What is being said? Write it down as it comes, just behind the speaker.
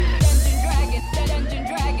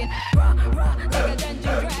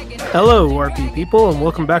Hello, RP people, and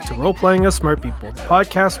welcome back to Role Playing as Smart People, the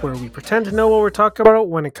podcast where we pretend to know what we're talking about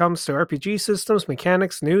when it comes to RPG systems,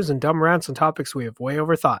 mechanics, news, and dumb rants on topics we have way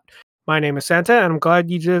overthought. My name is Santa, and I'm glad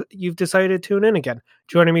you've decided to tune in again.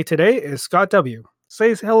 Joining me today is Scott W.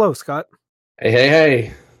 Say hello, Scott.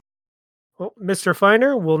 Hey. Well, Mr.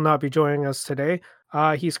 Feiner will not be joining us today.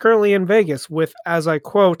 He's currently in Vegas with, as I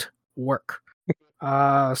quote, work.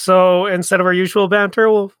 So instead of our usual banter,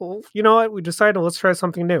 you know what? We decided let's try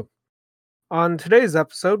something new. On today's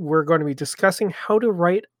episode, we're going to be discussing how to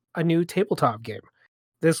write a new tabletop game.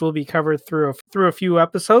 This will be covered through a few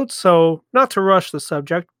episodes, so not to rush the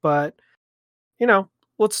subject, but,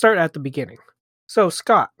 let's start at the beginning. So,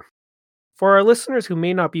 Scott, for our listeners who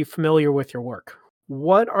may not be familiar with your work,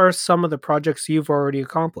 what are some of the projects you've already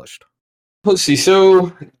accomplished? Let's see.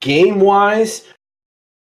 So, game-wise,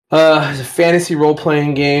 it's a fantasy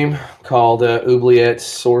role-playing game called Oubliette,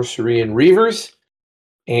 Sorcery, and Reavers.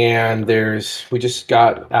 And we just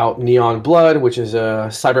got out Neon Blood, which is a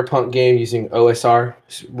cyberpunk game using OSR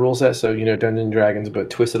rule set, so Dungeons and Dragons,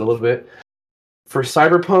 but twisted a little bit for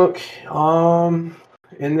cyberpunk.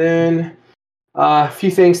 And then a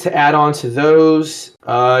few things to add on to those.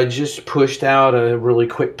 Just pushed out a really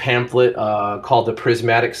quick pamphlet called the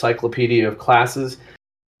Prismatic Cyclopedia of Classes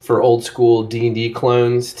for old school D&D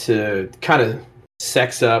clones to kind of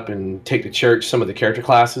sex up and take to church some of the character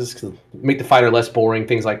classes to make the fighter less boring,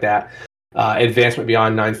 things like that. Advancement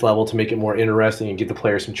beyond 9th level to make it more interesting and give the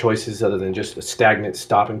player some choices other than just a stagnant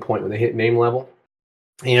stopping point when they hit name level.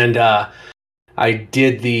 And I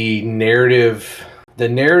did the narrative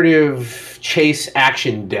chase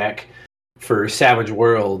action deck for Savage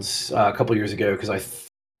Worlds a couple years ago because I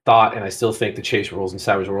thought and I still think the chase rules in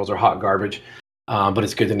Savage Worlds are hot garbage. But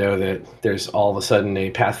it's good to know that there's all of a sudden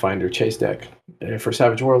a Pathfinder chase deck for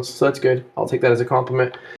Savage Worlds, so that's good. I'll take that as a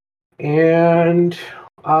compliment. And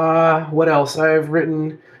what else? I've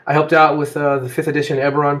written. I helped out with the 5th edition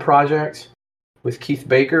Eberron project with Keith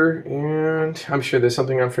Baker, and I'm sure there's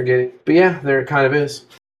something I'm forgetting. But yeah, there kind of is.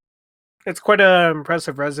 It's quite an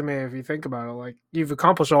impressive resume if you think about it. Like, you've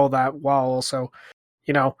accomplished all that while also,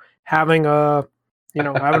 having a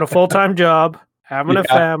full-time job, having a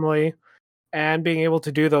family, and being able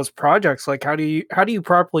to do those projects. Like, how do you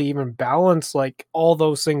properly even balance like all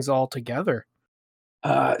those things all together?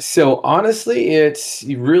 So honestly, it's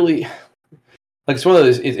really like it's one of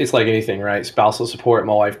those. It's like anything, right? Spousal support.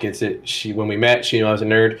 My wife gets it. When we met, she knew I was a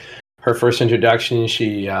nerd. Her first introduction,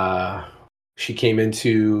 she came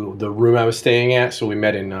into the room I was staying at. So we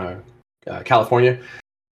met in California,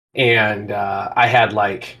 and I had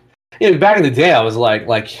back in the day, I was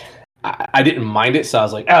like. I didn't mind it, so I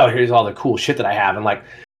was like, oh, here's all the cool shit that I have. And like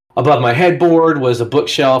above my headboard was a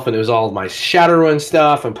bookshelf, and it was all of my Shadowrun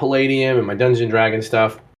stuff and Palladium and my Dungeons and Dragons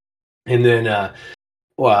stuff. And then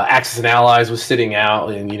Axis and Allies was sitting out,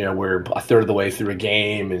 and we're a third of the way through a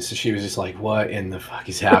game, and so she was just like, what in the fuck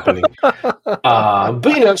is happening?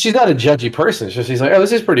 But she's not a judgy person, so she's like, oh,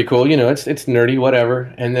 this is pretty cool. It's nerdy,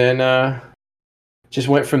 whatever. And then just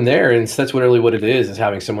went from there, and so that's really what it is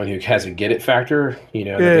having someone who has a get it factor,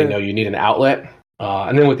 that they know you need an outlet.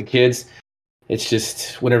 And then with the kids, it's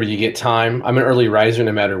just whenever you get time. I'm an early riser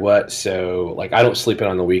no matter what, so like I don't sleep in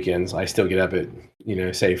on the weekends. I still get up at,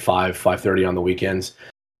 say 5:30 on the weekends.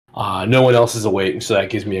 No one else is awake, so that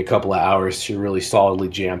gives me a couple of hours to really solidly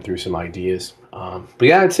jam through some ideas. But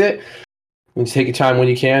yeah, that's it. You take your time when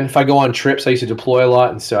you can. If I go on trips, I used to deploy a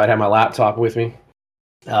lot, and so I'd have my laptop with me,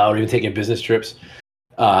 or even taking business trips.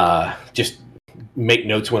 Just make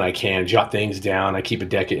notes when I can, jot things down. I keep a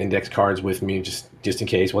deck of index cards with me just in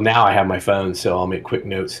case. Well, now I have my phone, so I'll make quick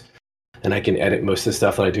notes, and I can edit most of the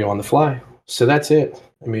stuff that I do on the fly. So that's it.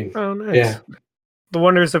 I mean, oh, nice. Yeah. The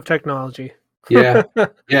wonders of technology. Yeah.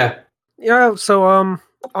 Yeah. Yeah. So,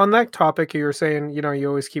 on that topic, you were saying, you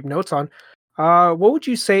always keep notes on. What would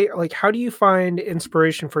you say? Like, how do you find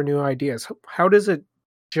inspiration for new ideas? How does it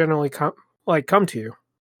generally come to you?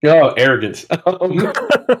 Oh, arrogance.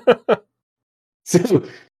 So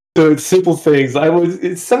it's simple things.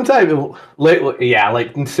 It's sometimes late.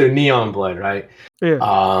 Yeah, so Neon Blood, right?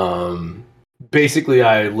 Yeah. Basically,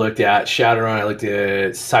 I looked at Shadowrun. I looked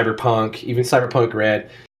at Cyberpunk, even Cyberpunk Red,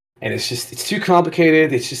 and it's too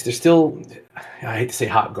complicated. It's just there's still. I hate to say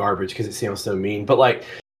hot garbage because it sounds so mean, but like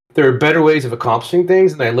there are better ways of accomplishing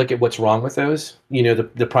things, and I look at what's wrong with those.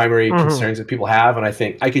 The primary concerns that people have, and I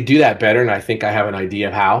think I could do that better, and I think I have an idea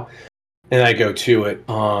of how, and I go to it.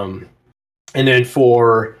 And then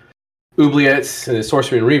for Oubliettes and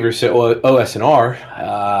Sorcery and Reavers, so OS&R,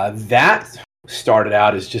 that started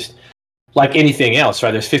out as just like anything else,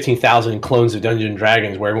 right? There's 15,000 clones of Dungeons and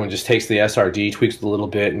Dragons where everyone just takes the SRD, tweaks it a little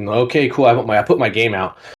bit, and okay, cool. I put my game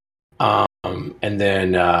out. And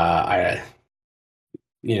then I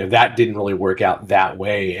that didn't really work out that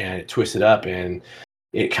way, and it twisted up, and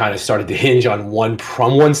it kind of started to hinge on one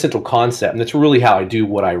central concept. And that's really how I do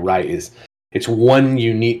what I write. Is it's one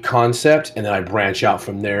unique concept, and then I branch out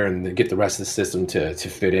from there and then get the rest of the system to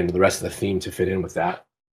fit in, the rest of the theme to fit in with that.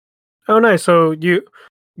 Oh, nice. So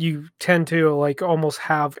you tend to like almost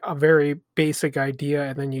have a very basic idea,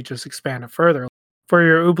 and then you just expand it further. For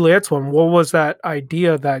your Oubliettes one, what was that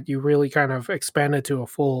idea that you really kind of expanded to a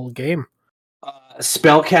full game?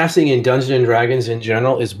 Spellcasting in Dungeons and Dragons in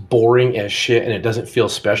general is boring as shit, and it doesn't feel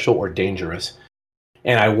special or dangerous.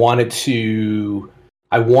 And I wanted to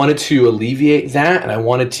alleviate that, and I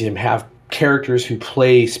wanted to have characters who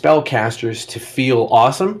play spellcasters to feel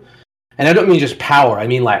awesome. And I don't mean just power. I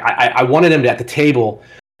mean, like, I wanted them at the table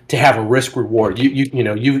to have a risk reward.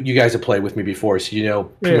 You guys have played with me before, so you know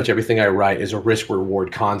pretty much everything I write is a risk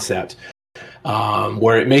reward concept.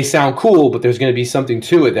 Where it may sound cool, but there's going to be something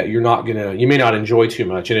to it that you may not enjoy too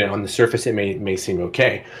much, and on the surface it may seem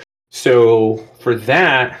okay. So for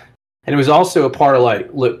that, and it was also a part of like,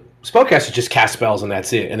 look, spellcasters just cast spells and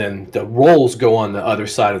that's it, and then the rolls go on the other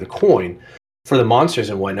side of the coin for the monsters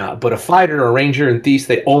and whatnot. But a fighter, a ranger, and thief,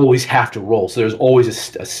 they always have to roll, so there's always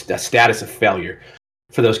a status of failure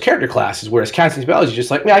for those character classes. Whereas casting spells, you're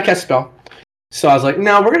just like, yeah, I cast a spell. So I was like,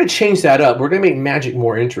 no, we're going to change that up. We're going to make magic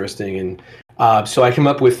more interesting. And so I came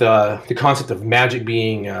up with the concept of magic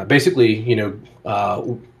being basically,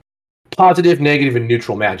 positive, negative, and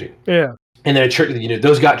neutral magic. Yeah. And then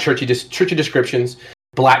those got churchy descriptions.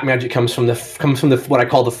 Black magic comes from the what I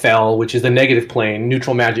call the fell, which is the negative plane.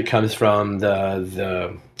 Neutral magic comes from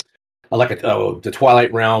the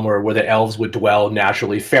Twilight Realm, or where the elves would dwell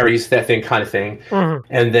naturally, fairies, that kind of thing. Mm-hmm.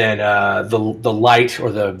 And then the light,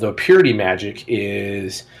 or the purity magic,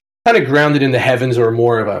 is kind of grounded in the heavens, or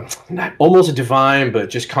more of almost a divine, but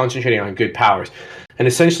just concentrating on good powers. And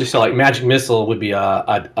essentially, so like magic missile would be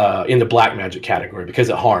in the black magic category because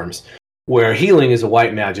it harms, where healing is a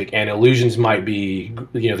white magic, and illusions might be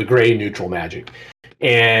the gray neutral magic.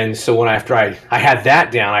 And so after I had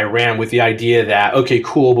that down, I ran with the idea that, okay,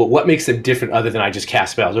 cool, but what makes them different other than I just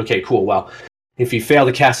cast spells? Okay, cool. Well, if you fail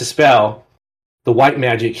to cast a spell, the white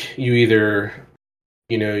magic, you either,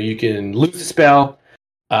 you can lose the spell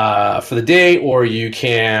for the day, or you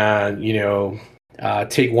can,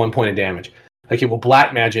 take 1 point of damage. Okay, well,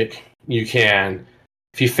 black magic, you can,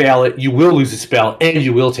 if you fail it, you will lose the spell and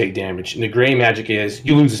you will take damage. And the gray magic is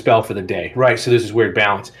you lose the spell for the day, right? So there's this weird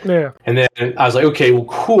balance. Yeah. And then I was like, okay, well,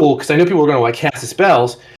 cool, because I know people were going to cast the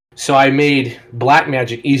spells. So I made black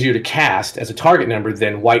magic easier to cast as a target number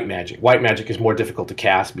than white magic. White magic is more difficult to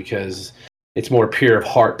cast because it's more pure of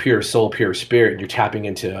heart, pure of soul, pure of spirit. And you're tapping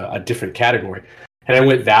into a different category. And I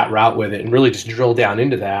went that route with it and really just drilled down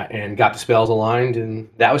into that and got the spells aligned. And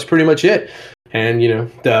that was pretty much it. And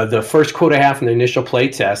the first quote I have from the initial play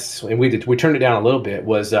tests, and we turned it down a little bit,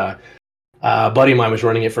 was a buddy of mine was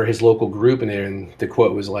running it for his local group, and the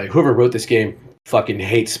quote was like, "Whoever wrote this game fucking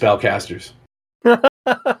hates spellcasters."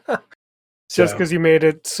 Just because you made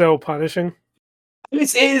it so punishing.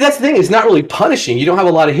 That's the thing. It's not really punishing. You don't have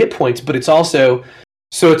a lot of hit points, but it's also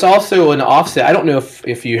an offset. I don't know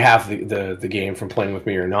if you have the game from playing with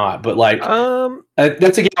me or not, but like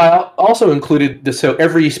that's a game I also included. So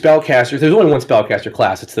every spellcaster, there's only one spellcaster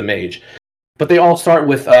class. It's the mage, but they all start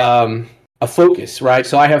with a focus, right?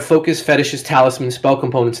 So I have focus, fetishes, talismans, spell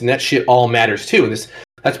components, and that shit all matters too. And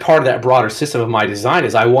that's part of that broader system of my design.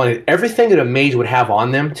 Is I wanted everything that a mage would have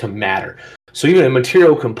on them to matter. So even a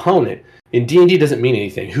material component in D&D doesn't mean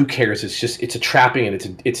anything. Who cares? It's a trapping,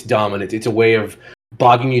 and it's dumb, and it's a way of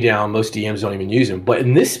bogging you down. Most DMs don't even use them, but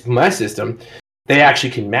in my system, they actually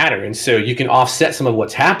can matter, and so you can offset some of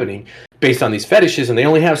what's happening based on these fetishes, and they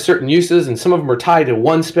only have certain uses, and some of them are tied to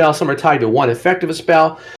one spell, some are tied to one effect of a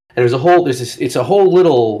spell, and it's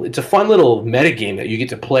a fun little meta game that you get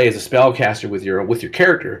to play as a spellcaster with your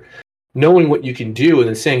character, knowing what you can do, and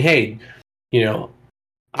then saying, hey,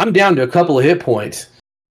 I'm down to a couple of hit points,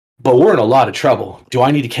 but we're in a lot of trouble. Do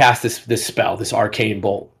I need to cast this spell, this arcane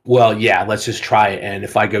bolt? Well, yeah, let's just try it. And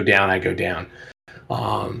if I go down, I go down.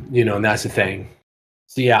 And that's the thing.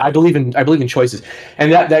 So yeah, I believe in choices.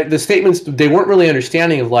 And that the statements, they weren't really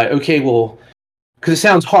understanding of like, okay, well, because it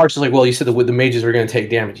sounds harsh. It's like, well, you said the mages are going to take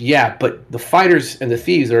damage. Yeah, but the fighters and the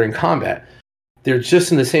thieves are in combat. They're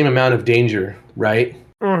just in the same amount of danger, right?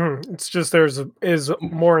 Mm-hmm. It's just theirs is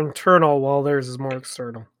more internal while theirs is more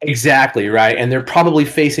external. Exactly, right. And they're probably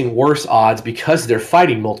facing worse odds because they're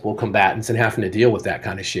fighting multiple combatants and having to deal with that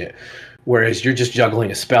kind of shit. Whereas you're just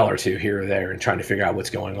juggling a spell or two here or there and trying to figure out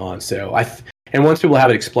what's going on. So and once people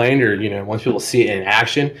have it explained, or once people see it in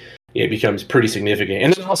action, it becomes pretty significant.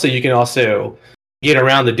 And then also you can also get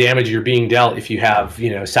around the damage you're being dealt if you have,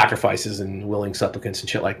 sacrifices and willing supplicants and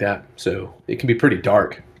shit like that. So it can be pretty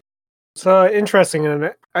dark. It's interesting,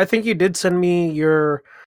 and I think you did send me your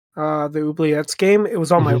the Oubliettes game. It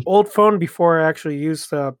was on my old phone before I actually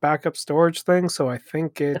used the backup storage thing, so I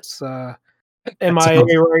think it's MIA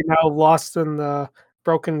right now, lost in the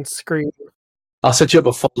broken screen. I'll set you up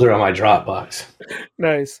a folder on my Dropbox.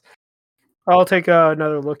 Nice. I'll take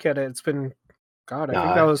another look at it. It's been, God, I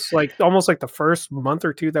think that was like almost like the first month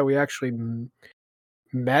or two that we actually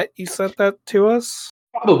met. You sent that to us?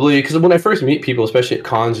 Probably, because when I first meet people, especially at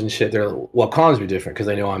cons and shit, cons be different because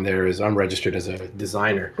they know I'm registered as a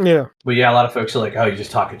designer. Yeah. But yeah, a lot of folks are like, oh, you're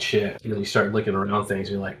just talking shit. And then you start looking around things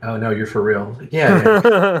and you're like, oh, no, you're for real. Like,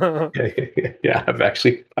 yeah. Yeah, I've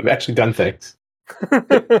actually done things.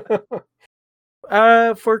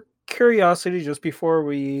 For curiosity, just before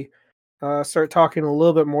we start talking a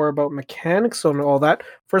little bit more about mechanics and all that,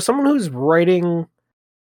 for someone who's writing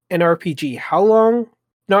an RPG, how long,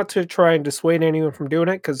 not to try and dissuade anyone from doing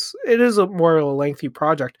it, because it is a more lengthy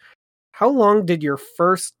project, how long did your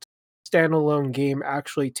first standalone game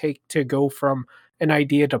actually take to go from an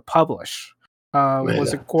idea to publish?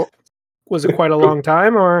 Was it quite a long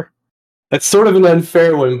time, or? That's sort of an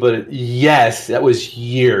unfair one, but yes, that was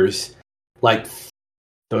years. Like,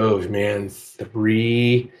 oh man,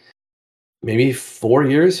 3, maybe 4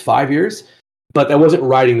 years, 5 years. But I wasn't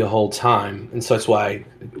writing the whole time, and so that's why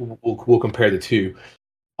we'll compare the two.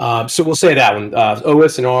 So we'll say that one.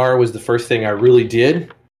 OS&R was the first thing I really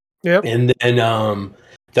did. Yep. And then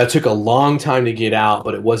that took a long time to get out,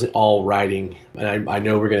 but it wasn't all writing. And I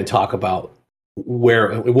know we're going to talk about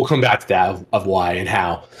where we'll come back to that of why and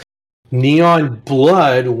how. Neon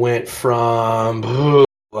Blood went from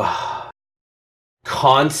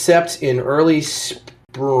concept in early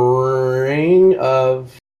spring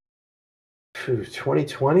of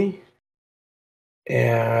 2020,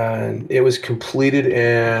 and it was completed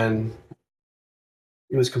and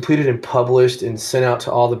published and sent out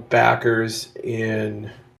to all the backers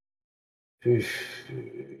in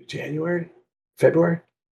February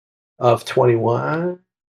of 21.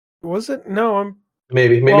 Was it? No,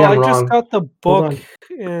 maybe I'm wrong. I just got the book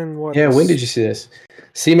in what? Yeah, when did you see this?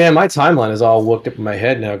 See, man, my timeline is all worked up in my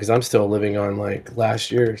head now because I'm still living on like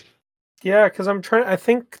last year's. Yeah, because I'm trying. I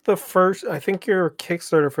think your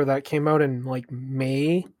Kickstarter for that came out in like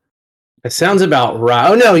May. It sounds about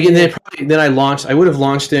right. Oh no! Then I launched. I would have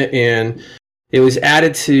launched it, and it was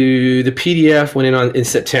added to the PDF. Went in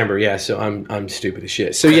September. Yeah, so I'm stupid as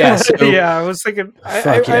shit. So yeah, yeah. I was thinking.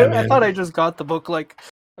 I thought I just got the book like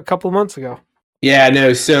a couple months ago. Yeah,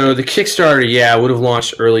 no. So the Kickstarter, I would have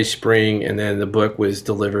launched early spring, and then the book was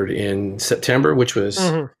delivered in September, which was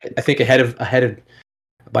I think ahead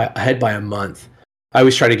by a month. I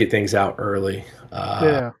always try to get things out early.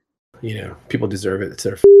 People deserve it. It's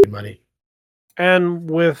their money. And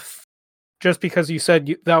just because you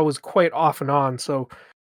said that was quite off and on, so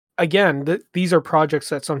again, these are projects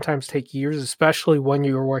that sometimes take years, especially when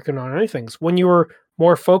you were working on other things. When you were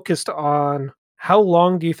more focused on, how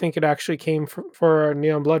long do you think it actually came for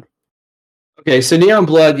Neon Blood? Okay, so Neon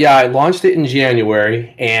Blood, I launched it in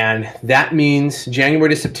January, and that means January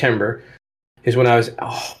to September is when I was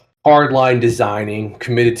hardline designing,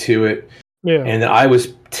 committed to it. Yeah. And I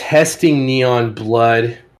was testing Neon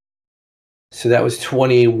Blood. So that was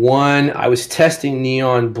 21. I was testing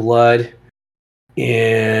Neon Blood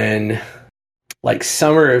in like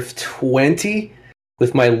summer of 20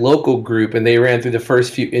 with my local group, and they ran through the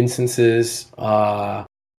first few instances, and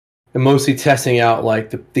mostly testing out like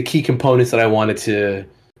the key components that I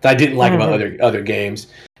didn't like about other games.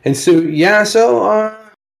 And so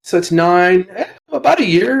so it's about a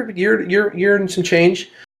year and some change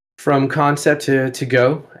from concept to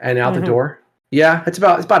go and out the door. Yeah, it's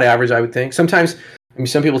about average, I would think. Sometimes,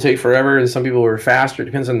 some people take forever, and some people are faster. It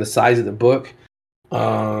depends on the size of the book.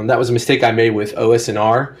 That was a mistake I made with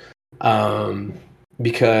OS&R,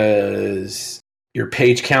 because your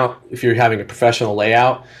page count, if you're having a professional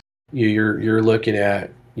layout, you're looking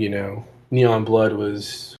at, Neon Blood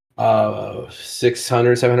was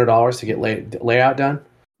 $600-$700 to get layout done.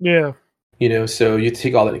 Yeah. So you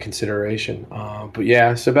take all that into consideration. But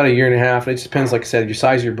yeah, so about a year and a half. It just depends, like I said, your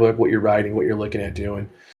size of your book, what you're writing, what you're looking at doing.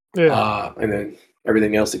 Yeah. And then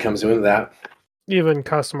everything else that comes into that. Even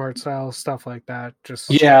custom art style, stuff like that.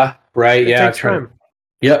 Yeah, right. It takes time.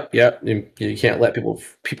 Yep. You can't let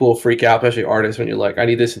people freak out, especially artists, when you're like, I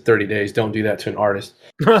need this in 30 days. Don't do that to an artist.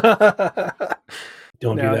 Don't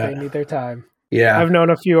do that. They need their time. Yeah. I've known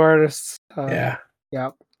a few artists. Yeah.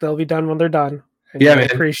 They'll be done when they're done. And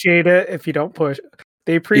man. Appreciate it if you don't push.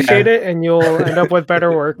 They appreciate it, and you'll end up with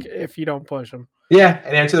better work if you don't push them. Yeah,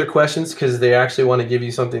 and answer their questions because they actually want to give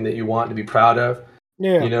you something that you want to be proud of.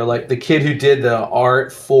 Yeah. You know, like the kid who did the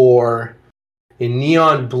art for in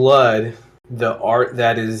Neon Blood, the art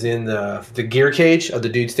that is in the gear cage of the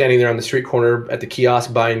dude standing there on the street corner at the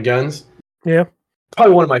kiosk buying guns. Yeah.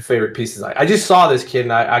 Probably one of my favorite pieces. I just saw this kid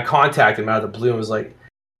and I contacted him out of the blue and was like,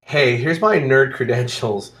 hey, here's my nerd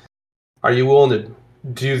credentials. Are you willing to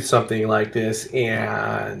do something like this?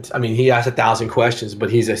 And I mean, he asked 1,000 questions, but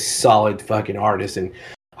he's a solid fucking artist. And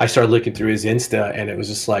I started looking through his Insta and it was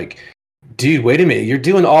just like, dude, wait a minute. You're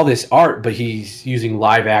doing all this art, but he's using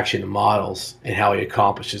live action models and how he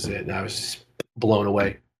accomplishes it. And I was just blown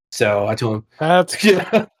away. So I told him, That's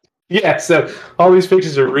yeah. Yeah, so all these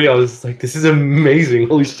pictures are real. It's like, this is amazing.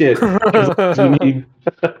 Holy shit.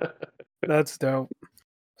 That's dope.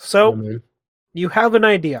 So you have an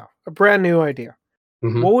idea, a brand new idea.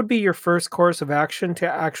 Mm-hmm. What would be your first course of action to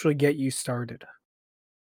actually get you started?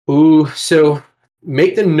 Ooh, so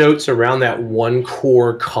make the notes around that one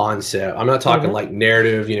core concept. I'm not talking like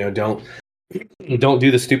narrative, you know, don't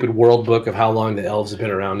do the stupid world book of how long the elves have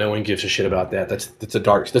been around. No one gives a shit about that. That's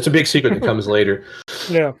a big secret that comes later.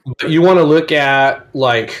 Yeah. But you want to look at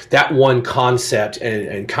like that one concept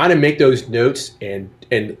and kind of make those notes and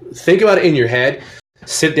think about it in your head.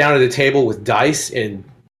 Sit down at a table with dice and,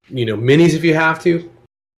 you know, minis if you have to,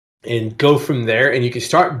 and go from there. And you can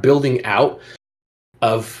start building out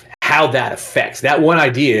of how that affects. That one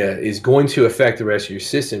idea is going to affect the rest of your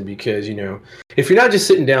system because, you know, if you're not just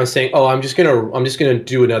sitting down saying, oh, I'm just gonna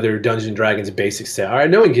do another Dungeons and Dragons basic set. All right,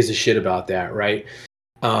 no one gives a shit about that, right?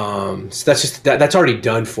 So that's already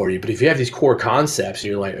done for you. But if you have these core concepts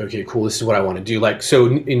and you're like, okay, cool, this is what I want to do. Like, so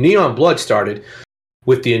in Neon Blood started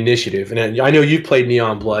with the initiative. And I know you've played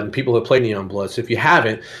Neon Blood and people have played Neon Blood. So if you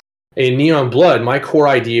haven't, in Neon Blood, my core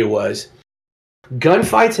idea was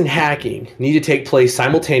gunfights and hacking need to take place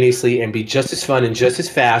simultaneously and be just as fun and just as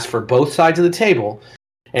fast for both sides of the table.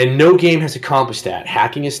 And no game has accomplished that.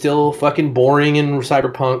 Hacking is still fucking boring in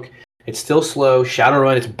Cyberpunk. It's still slow.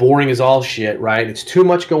 Shadowrun, it's boring as all shit, right? It's too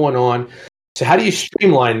much going on. So how do you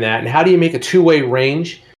streamline that? And how do you make a two-way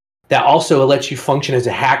range that also lets you function as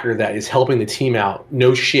a hacker that is helping the team out,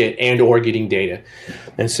 no shit, and or getting data?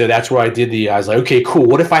 And so that's where I was like, okay, cool.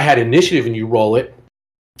 What if I had initiative and you roll it,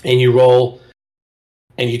 and you roll,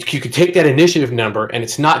 and you could take that initiative number, and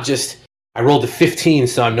it's not just, I rolled a 15,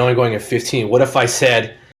 so I'm only going at 15. What if I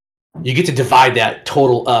said, you get to divide that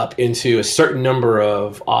total up into a certain number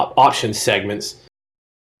of option segments.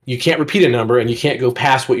 You can't repeat a number, and you can't go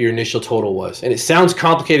past what your initial total was. And it sounds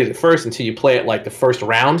complicated at first until you play it like the first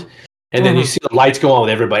round, and then you see the lights go on with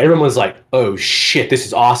everybody. Everyone's like, oh shit, this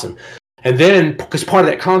is awesome. And then, because part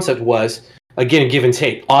of that concept was, again, give and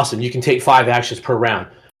take. Awesome, you can take 5 actions per round.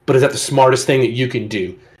 But is that the smartest thing that you can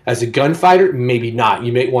do? As a gunfighter, maybe not.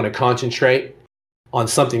 You may want to concentrate on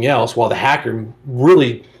something else while the hacker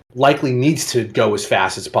really likely needs to go as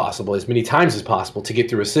fast as possible, as many times as possible to get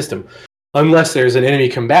through a system. Unless there's an enemy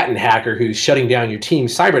combatant hacker who's shutting down your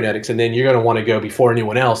team's cybernetics, and then you're going to want to go before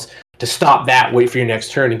anyone else to stop that, wait for your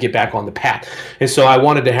next turn, and get back on the path. And so I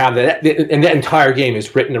wanted to have that, and that entire game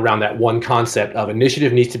is written around that one concept of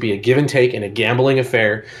initiative needs to be a give and take and a gambling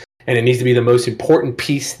affair, and it needs to be the most important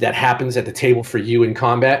piece that happens at the table for you in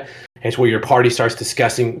combat. And it's where your party starts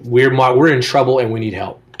discussing, we're in trouble and we need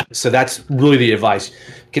help. So that's really the advice.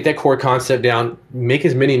 Get that core concept down, make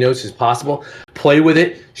as many notes as possible, play with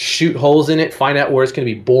it, shoot holes in it, find out where it's going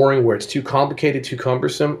to be boring, where it's too complicated, too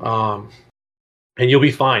cumbersome, and you'll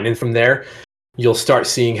be fine. And from there, you'll start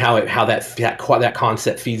seeing how that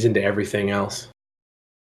concept feeds into everything else.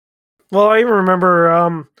 Well, I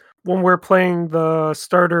remember when we're playing the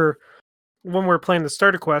starter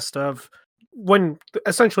quest of when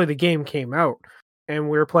essentially the game came out. And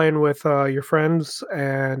we were playing with your friends,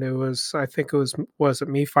 and I think it was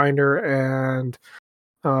Me Finder and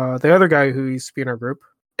the other guy who used to be in our group.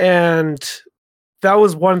 And that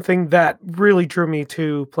was one thing that really drew me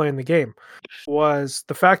to playing the game, was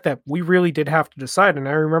the fact that we really did have to decide. And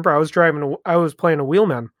I remember I was playing a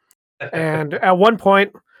wheelman, and at one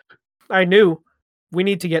point I knew we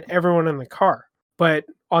need to get everyone in the car. But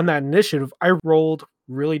on that initiative, I rolled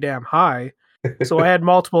really damn high, so I had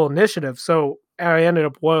multiple initiatives. So what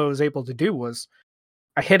I was able to do was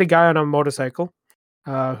I hit a guy on a motorcycle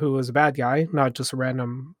who was a bad guy, not just a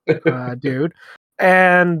random dude.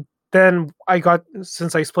 And then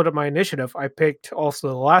since I split up my initiative, I picked also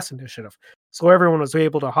the last initiative. So everyone was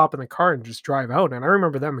able to hop in the car and just drive out. And I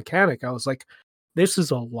remember that mechanic. I was like, this is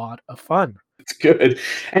a lot of fun. It's good.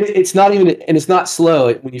 And it's not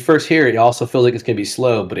slow. When you first hear it, it also feels like it's going to be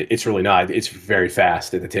slow, but it's really not. It's very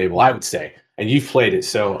fast at the table, I would say. and you've played it,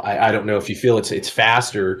 so I don't know if you feel it's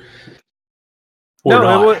faster or No,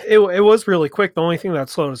 not. it was really quick. The only thing that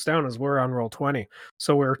slowed us down is we're on roll 20,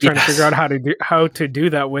 so we're trying to figure out Yes. how to do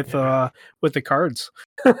that with the cards.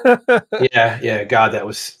 Yeah. God, that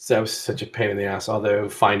was such a pain in the ass. Although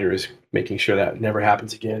Finder is making sure that never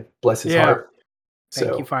happens again. Bless his Yeah, heart.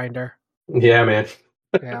 thank you, So Finder. yeah, man.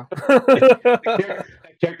 Yeah, That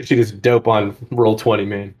character sheet is dope on roll 20,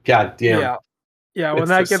 man. God damn, yeah, yeah. When it's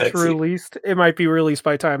so that gets sexy. released, it might be released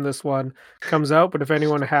by the time this one comes out. But if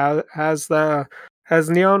anyone has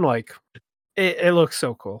Neon, like it looks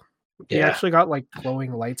so cool. He Yeah. actually got like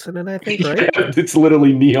glowing lights in it, I think, right? Yeah, it's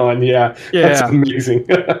literally neon. Yeah, that's Yeah, amazing.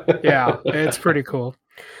 yeah, it's pretty cool.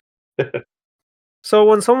 So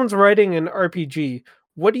when someone's writing an RPG,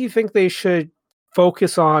 what do you think they should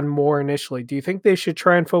focus on more initially? Do you think they should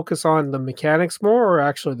try and focus on the mechanics more or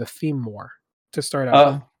actually the theme more to start out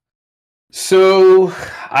with? uh, so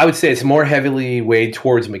I would say it's more heavily weighed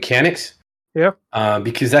towards mechanics, Yeah.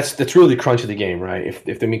 because that's really the crunch of the game, right?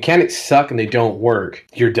 If the mechanics suck and they don't work,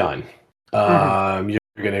 you're done. Hmm.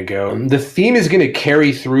 You're gonna go. The theme is gonna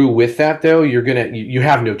carry through with that, though. You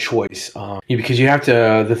have no choice, because you have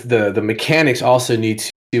to. The mechanics also need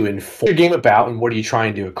to inform your game about and what are you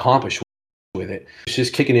trying to accomplish with it. It's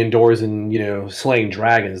just kicking indoors and slaying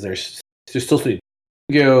dragons. There's still something.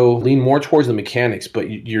 Go lean more towards the mechanics, but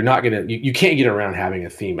you're not gonna. You can't get around having a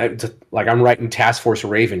theme. Like I'm writing Task Force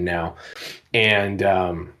Raven now, and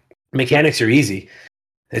mechanics are easy.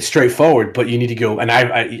 It's straightforward, but you need to go. And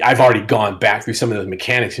I've already gone back through some of those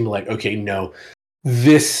mechanics and be like, okay, no,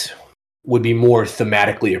 this would be more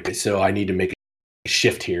thematically, so I need to make a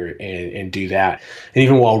shift here and do that. And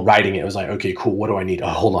even while writing it, it was like, okay, cool. What do I need? Oh,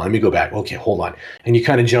 hold on, let me go back. Okay, hold on. And you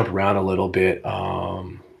kind of jump around a little bit.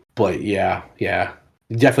 But yeah,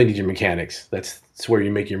 you definitely need your mechanics. That's where you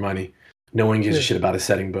make your money. No one gives a shit about a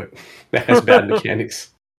setting book that has bad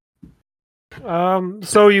mechanics.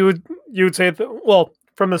 So you would say that, well,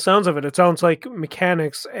 from the sounds of it, it sounds like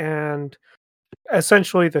mechanics and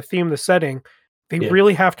essentially the theme, the setting, they Yeah.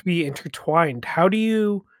 really have to be intertwined. How do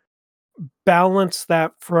you balance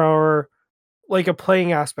that for like a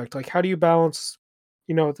playing aspect? Like how do you balance,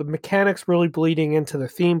 the mechanics really bleeding into the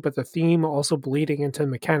theme, but the theme also bleeding into the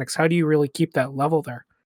mechanics? How do you really keep that level there?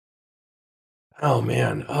 Oh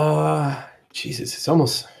man. Jesus, it's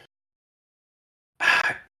almost.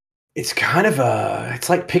 It's kind of it's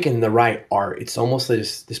like picking the right art. It's almost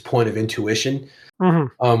this point of intuition, Hmm.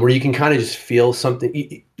 where you can kind of just feel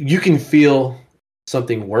something. You can feel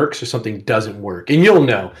something works or something doesn't work, and you'll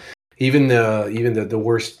know. Even the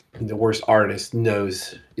worst artist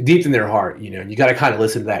knows deep in their heart. You got to kind of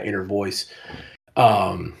listen to that inner voice,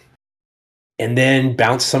 um, and then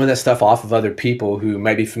bounce some of that stuff off of other people who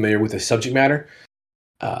might be familiar with the subject matter.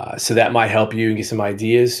 So that might help you and get some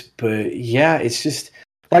ideas. But yeah, it's just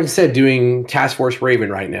like I said, doing Task Force Raven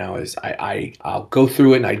right now is I'll go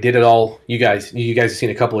through it and I did it all. You guys have seen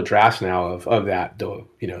a couple of drafts now of that,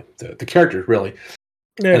 the characters really.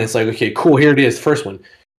 And Yeah. it's like, okay, cool, here it is, first one.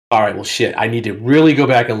 All right, well shit, I need to really go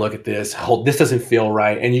back and look at this. This doesn't feel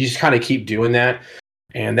right. And you just kind of keep doing that.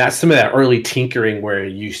 And that's some of that early tinkering where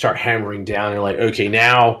you start hammering down and like, okay,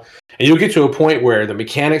 now, and you'll get to a point where the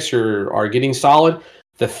mechanics are getting solid,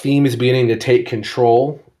 the theme is beginning to take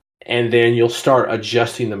control, and then you'll start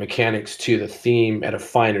adjusting the mechanics to the theme at a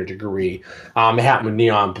finer degree. It happened with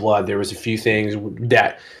Neon Blood. There was a few things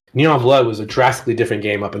that Neon Blood was a drastically different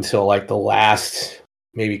game up until like the last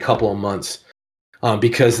maybe couple of months,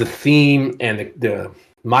 because the theme and the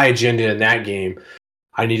my agenda in that game,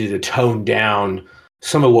 I needed to tone down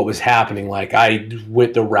some of what was happening. Like I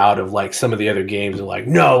went the route of like some of the other games and like,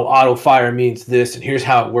 no, auto fire means this and here's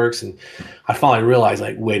how it works. And I finally realized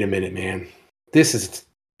like, wait a minute, man, this is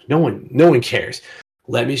no one cares.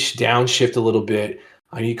 Let me downshift a little bit.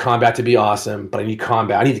 I need combat to be awesome, but I need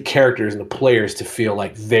combat. I need the characters and the players to feel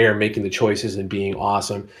like they're making the choices and being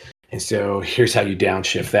awesome. And so here's how you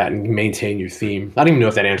downshift that and maintain your theme. I don't even know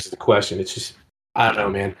if that answers the question. It's just, I don't know,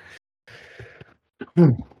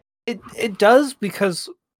 man. It does, because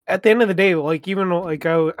at the end of the day, like even like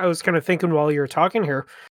I was kind of thinking while you were talking here,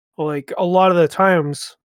 like a lot of the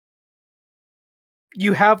times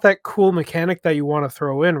you have that cool mechanic that you want to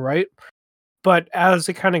throw in, right? But as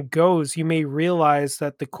it kind of goes, you may realize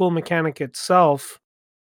that the cool mechanic itself,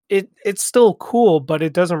 it's still cool, but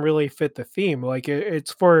it doesn't really fit the theme. Like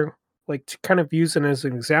it's for like to kind of use it as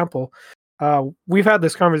an example. We've had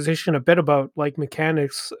this conversation a bit about like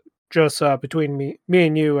mechanics just between me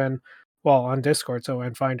and you, and well on Discord, so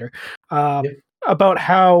and Finder, Yeah. about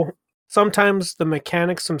how sometimes the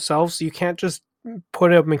mechanics themselves you can't just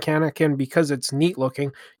put a mechanic in because it's neat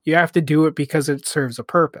looking. You have to do it because it serves a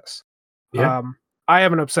purpose. Yeah. I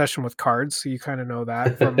have an obsession with cards, so you kind of know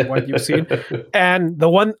that from what you've seen. And the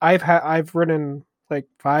one I've written like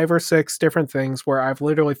 5 or 6 different things where I've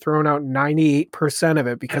literally thrown out 98% of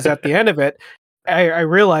it because at the end of it, I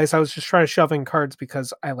realized I was just trying to shove in cards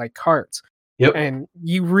because I like cards. Yep. And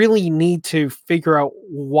you really need to figure out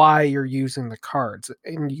why you're using the cards.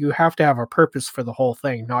 And you have to have a purpose for the whole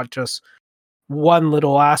thing, not just one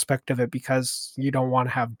little aspect of it because you don't want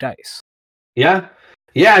to have dice. Yeah.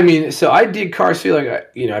 Yeah, I mean, so I dig cards too. Like,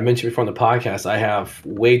 I mentioned before on the podcast, I have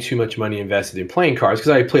way too much money invested in playing cards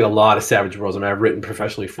because I played a lot of Savage Worlds. I mean, I've written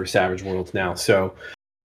professionally for Savage Worlds now. So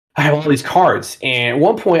I have all these cards. And at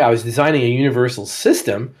one point, I was designing a universal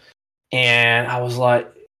system. And I was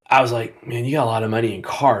like, man, you got a lot of money in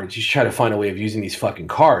cards. You should try to find a way of using these fucking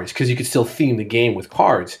cards because you could still theme the game with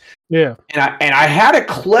cards. Yeah. And I had a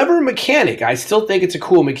clever mechanic. I still think it's a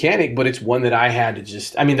cool mechanic, but it's one that I had to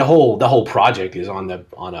just. I mean, the whole project is on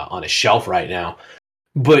a shelf right now.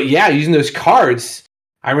 But yeah, using those cards,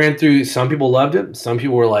 I ran through. Some people loved it. Some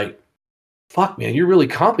people were like, "Fuck, man, you're really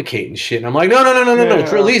complicating shit." And I'm like, "No.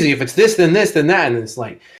 It's real easy. If it's this, then this, then that." And it's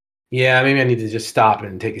like, yeah, maybe I need to just stop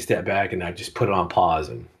and take a step back, and I just put it on pause,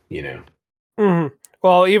 and Mm-hmm.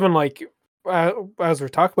 Well, even like as we're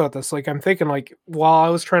talking about this, like I'm thinking like while I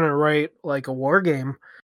was trying to write like a war game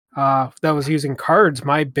that was using cards,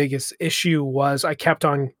 my biggest issue was I kept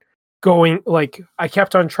on trying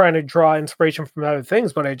to draw inspiration from other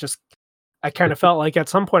things, but I kind of felt like at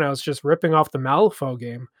some point I was just ripping off the Malifaux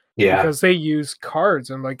game. Yeah. Because they use cards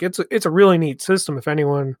and like it's a really neat system. If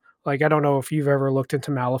anyone like I don't know if you've ever looked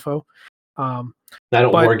into Malifaux. I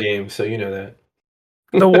don't war games, so you know that.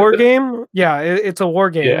 The war game, yeah, it's a war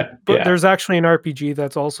game, but yeah. there's actually an RPG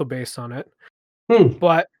that's also based on it.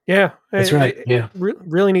 But yeah, that's right. Yeah,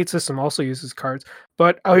 really neat system. Also uses cards,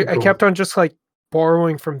 but I kept on just like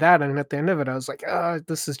borrowing from that, and at the end of it, I was like,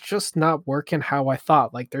 this is just not working how I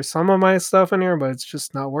thought. Like, there's some of my stuff in here, but it's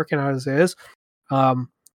just not working out as it is.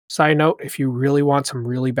 Side note: if you really want some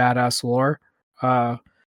really badass lore,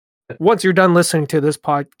 once you're done listening to this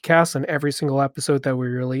podcast and every single episode that we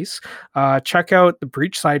release, check out the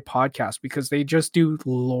Breachside podcast because they just do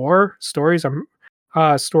lore stories,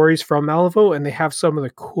 stories from Malifaux, and they have some of the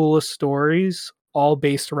coolest stories all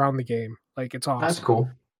based around the game. Like, it's awesome. That's cool.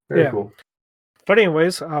 Very cool. But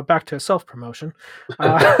anyways, back to self-promotion.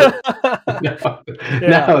 No, it's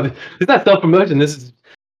not self-promotion. This is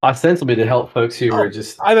ostensibly to help folks who are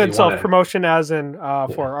just. I meant self-promotion as in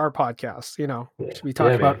for our podcast. We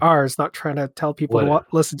talk about ours, not trying to tell people to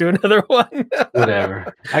listen to another one.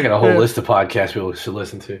 Whatever. I got a whole list of podcasts people should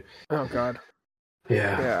listen to. Oh God.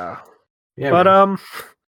 Yeah. But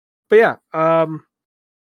yeah.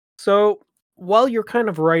 So while you're kind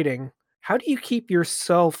of writing, how do you keep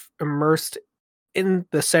yourself immersed in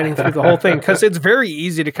the setting through the whole thing? Because it's very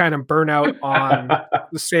easy to kind of burn out on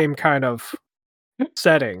the same kind of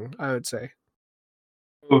setting, I would say.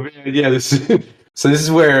 Oh man, yeah. This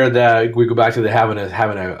is where we go back to having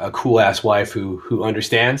a cool ass wife who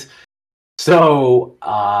understands. So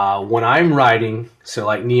when I'm writing, so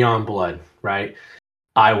like Neon Blood, right?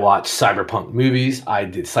 I watch cyberpunk movies. I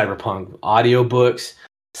did cyberpunk audiobooks,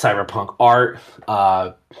 cyberpunk art,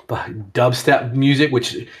 dubstep music,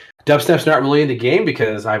 which dubstep's not really in the game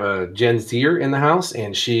because I have a Gen Zer in the house,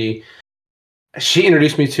 and she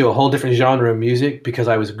introduced me to a whole different genre of music because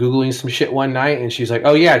I was Googling some shit one night, and she's like,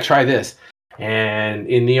 "Oh yeah, try this." And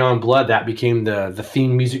in Neon Blood, that became the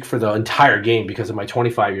theme music for the entire game because of my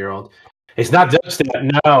 25-year-old. It's not dubstep.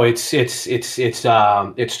 No, it's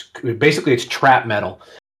basically it's trap metal,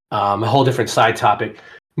 a whole different side topic.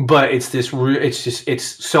 But it's this.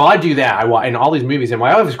 So I do that. In all these movies, and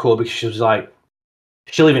my wife is cool because she was like,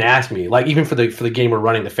 she'll even ask me, like, even for the game we're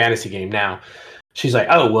running, the fantasy game now. She's like,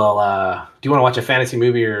 "Oh well, do you want to watch a fantasy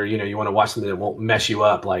movie, or you want to watch something that won't mess you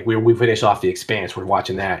up? Like we finished off The Expanse, we're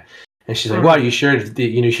watching that." And she's like, "Well, are you sure? Sure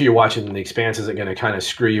you're watching The Expanse isn't going to kind of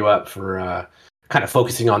screw you up for kind of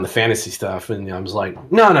focusing on the fantasy stuff?" And I was like,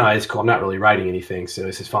 "No, it's cool. I'm not really writing anything, so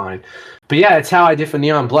this is fine." But yeah, it's how I did for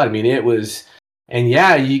Neon Blood. I mean, it was, and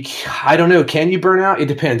yeah, I don't know. Can you burn out? It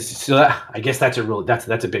depends. So I guess that's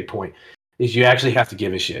a big point. Is you actually have to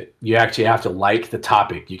give a shit. You actually have to like the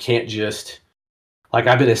topic. You can't just. Like,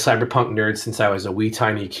 I've been a cyberpunk nerd since I was a wee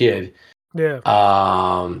tiny kid. Yeah.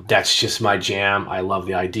 That's just my jam. I love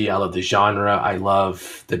the idea. I love the genre. I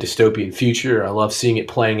love the dystopian future. I love seeing it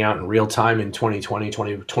playing out in real time in 2020,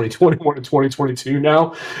 2021, and 2022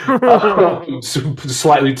 now.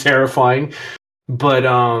 Slightly terrifying. But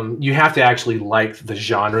you have to actually like the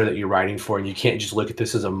genre that you're writing for, and you can't just look at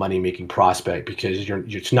this as a money-making prospect because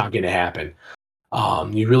it's not going to happen.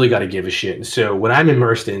 you really got to give a shit. And so when I'm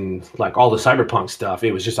immersed in like all the cyberpunk stuff,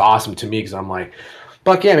 it was just awesome to me because I'm like,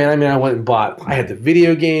 fuck yeah, man. I mean, I went and bought, I had the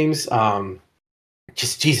video games,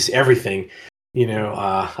 just Jesus, everything.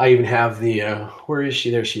 I even have the, where is she?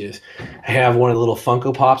 There she is. I have one of the little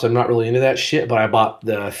Funko Pops. I'm not really into that shit, but I bought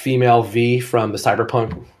the female V from the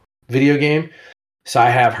Cyberpunk video game. So I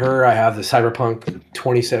have her. I have the Cyberpunk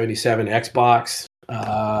 2077 Xbox.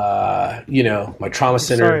 My trauma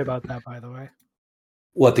center. Sorry about that, by the way.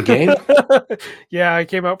 What, the game? Yeah, it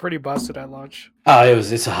came out pretty busted at launch. Oh,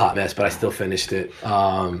 it's a hot mess, but I still finished it.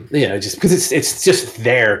 Just because it's just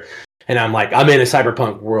there, and I'm like, I'm in a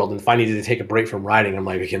cyberpunk world, and if I needed to take a break from writing, I'm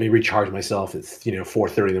like, okay, let me recharge myself. It's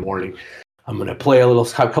 4:30 in the morning. I'm gonna play a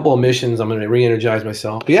couple of missions. I'm gonna re-energize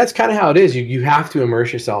myself. But yeah, that's kind of how it is. You have to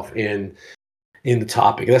immerse yourself in the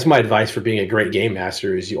topic. That's my advice for being a great game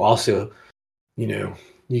master. Is you also, you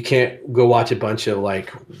can't go watch a bunch of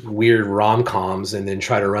like weird rom-coms and then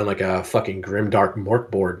try to run like a fucking grimdark mork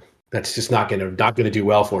board. That's just not gonna do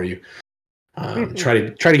well for you. Try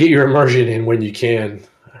to get your immersion in when you can.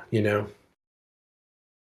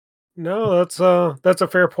 No, that's a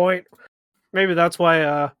fair point. Maybe that's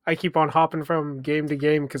why I keep on hopping from game to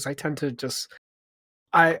game, because I tend to just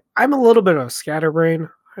I'm a little bit of a scatterbrain.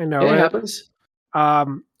 I know it it happens.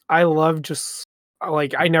 I love just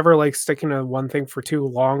like, I never like sticking to one thing for too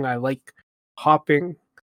long. I like hopping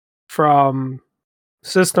from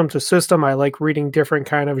system to system. I like reading different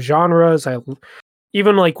kind of genres.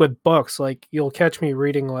 Even like with books, like you'll catch me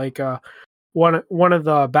reading like one of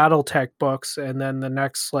the BattleTech books, and then the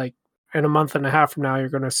next, like in a month and a half from now, you're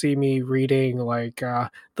going to see me reading like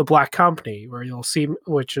the Black Company, where you'll see,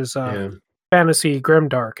 which is fantasy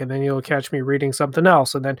grimdark, and then you'll catch me reading something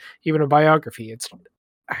else, and then even a biography.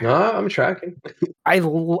 No, I'm tracking. I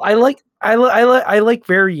like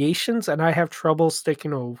variations, and I have trouble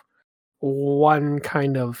sticking to one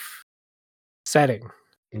kind of setting.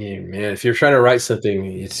 Yeah, man, if you're trying to write something,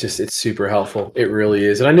 it's super helpful. It really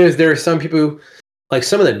is. And I know there are some people who, like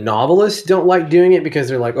some of the novelists, don't like doing it because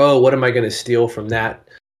they're like, oh, what am I going to steal from that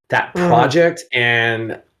project?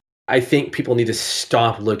 And I think people need to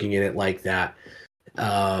stop looking at it like that,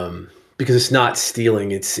 because it's not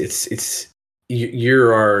stealing.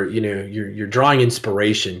 You're drawing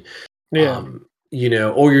inspiration. Yeah.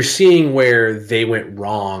 Or you're seeing where they went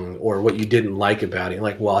wrong or what you didn't like about it.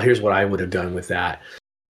 Like, well, here's what I would have done with that.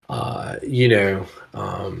 And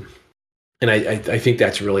I think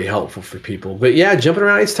that's really helpful for people. But yeah, jumping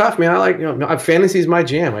around, it's tough, man. I like, fantasy is my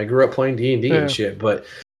jam. I grew up playing D&D and shit, but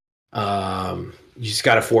you just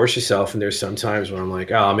got to force yourself. And there's some times when I'm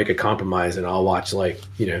like, oh, I'll make a compromise and I'll watch like,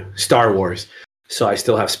 Star Wars. So I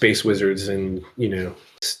still have space wizards and,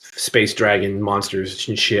 space dragon monsters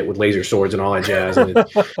and shit with laser swords and all that jazz. And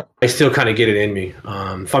I still kind of get it in me.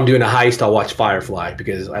 If I'm doing a heist, I'll watch Firefly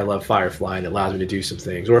because I love Firefly and it allows me to do some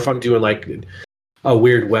things. Or if I'm doing like a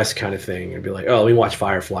Weird West kind of thing, I'd be like, oh, let me watch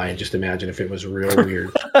Firefly and just imagine if it was real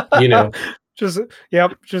weird, Just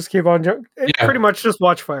keep on. Pretty much just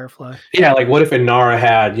watch Firefly. Yeah, like what if Inara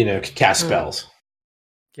had, cast spells?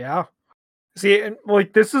 Yeah. See, and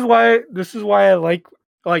like this is why I like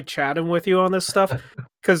chatting with you on this stuff,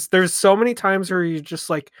 because there's so many times where you're just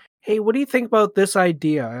like, hey, what do you think about this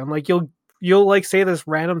idea? And like you'll like say this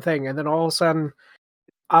random thing, and then all of a sudden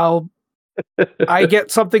I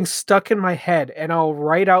get something stuck in my head, and I'll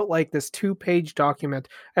write out like this 2-page document,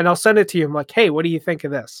 and I'll send it to you. I'm like, hey, what do you think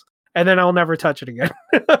of this? And then I'll never touch it again.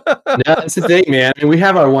 No, that's the thing, man. I mean, we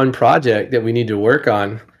have our one project that we need to work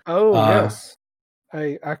on. Oh, yes.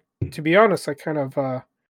 I to be honest, I kind of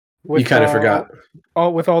you kind of forgot.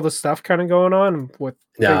 With all the stuff kind of going on with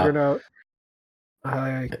figuring out,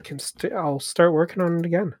 I'll start working on it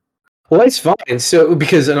again. Well, it's fine. So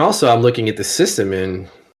and also I'm looking at the system, and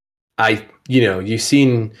you've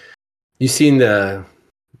seen the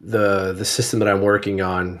system that I'm working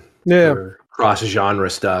on for cross genre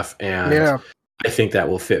stuff, and I think that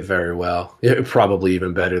will fit very well. Probably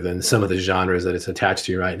even better than some of the genres that it's attached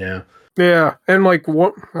to right now. Yeah, and like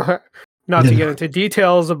what? Not to get into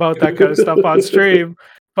details about that kind of stuff on stream,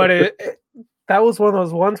 but that was one of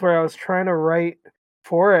those ones where I was trying to write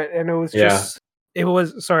for it, and it was just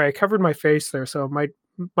sorry, I covered my face there, so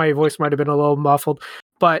my voice might have been a little muffled,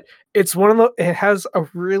 but it's it has a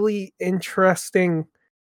really interesting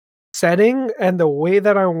setting, and the way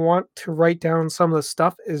that I want to write down some of the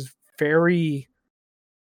stuff is very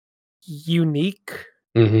unique.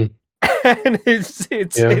 Mm-hmm. And it's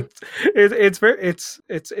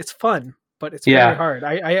fun, but it's very hard.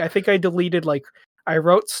 I think I deleted, like, I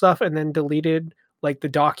wrote stuff and then deleted like the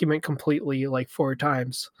document completely like 4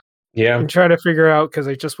 times. Yeah. And trying to figure out, because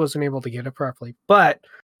I just wasn't able to get it properly. But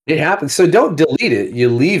It happens. So don't delete it. You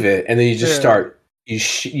leave it, and then you just Yeah. start. You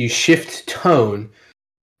shift tone,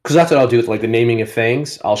 because that's what I'll do with like the naming of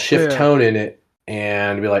things. I'll shift tone in it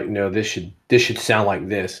and be like, no, this should sound like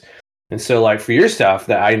this. And so, like for your stuff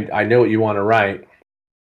that I know what you want to write,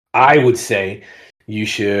 I would say you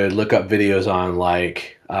should look up videos on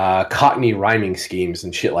like Cockney rhyming schemes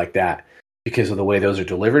and shit like that, because of the way those are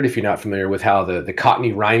delivered. If you're not familiar with how the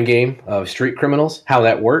Cockney rhyme game of Street Criminals, how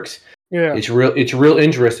that works. Yeah. It's real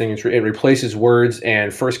interesting. It replaces words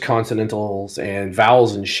and first consonantals and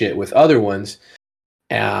vowels and shit with other ones.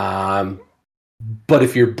 But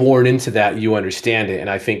if you're born into that, you understand it. And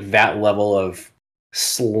I think that level of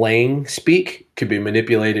slang speak could be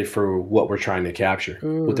manipulated for what we're trying to capture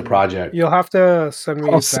with the project. You'll have to send me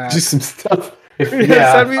I'll send you some stuff.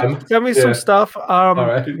 Send me some stuff. All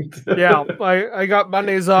right. Yeah, I got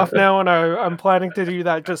Mondays off now, and I'm planning to do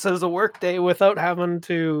that just as a work day without having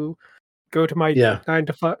to go to my 9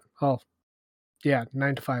 to 5. Oh, yeah,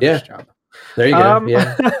 9 to 5 job. There you go.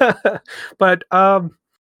 Yeah. But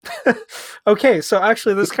okay, so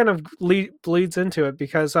actually this kind of bleeds into it,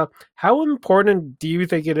 because how important do you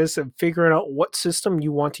think it is in figuring out what system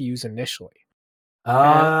you want to use initially?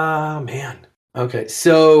 Man. Okay,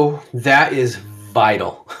 so that is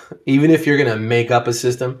vital. Even if you're going to make up a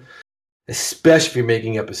system, especially if you're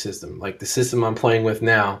making up a system, like the system I'm playing with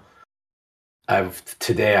now,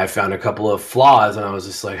 today I found a couple of flaws, and I was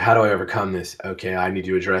just like, how do I overcome this? Okay, I need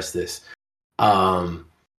to address this.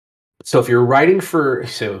 So if you're writing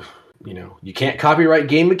you can't copyright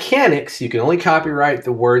game mechanics. You can only copyright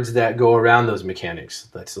the words that go around those mechanics.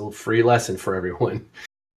 That's a little free lesson for everyone.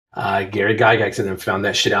 Gary Gygax and them found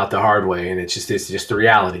that shit out the hard way, and it's just the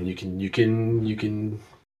reality. You can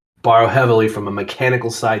borrow heavily from a mechanical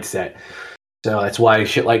side set. So that's why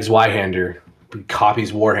shit like Zweihander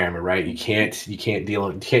copies Warhammer, right? You can't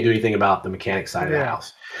do anything about the mechanic side of the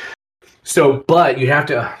house. So, but you have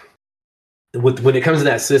to. When it comes to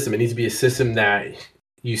that system, it needs to be a system that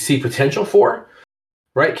you see potential for,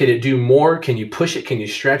 right? Can it do more? Can you push it? Can you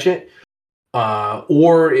stretch it?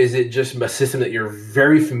 Or is it just a system that you're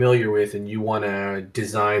very familiar with and you want to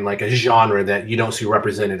design like a genre that you don't see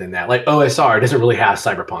represented in that? Like OSR doesn't really have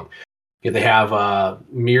cyberpunk. They have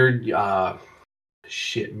Mirrored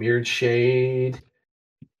Shade. Mirrored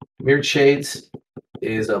Shades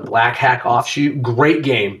is a Black Hack offshoot. Great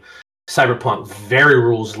game. Cyberpunk, very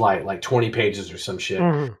rules light, like 20 pages or some shit.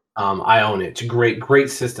 Mm-hmm. I own it. It's a great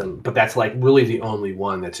system, but that's like really the only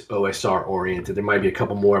one that's OSR oriented. There might be a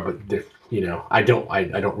couple more, but I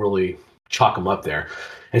don't really chalk them up there.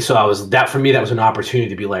 And so for me, that was an opportunity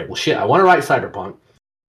to be like, well, shit, I want to write Cyberpunk,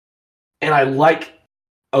 and I like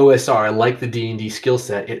OSR. I like the D&D skill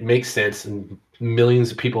set. It makes sense, and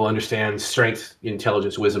millions of people understand strength,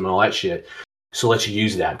 intelligence, wisdom, and all that shit. So let's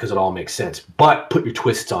use that because it all makes sense. But put your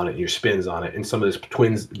twists on it, your spins on it, and some of I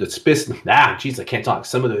can't talk.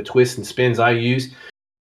 Some of the twists and spins I use,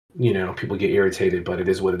 people get irritated, but it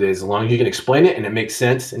is what it is. As long as you can explain it and it makes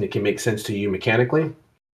sense, and it can make sense to you mechanically.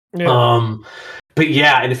 Yeah. But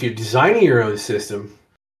yeah, and if you're designing your own system,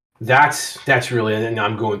 that's really, and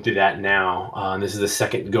I'm going through that now. This is the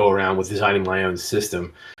second go around with designing my own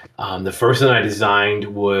system. The first one I designed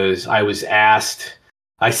I was asked.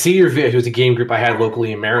 I see your video. It was a game group I had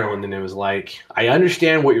locally in Maryland, and it was like, I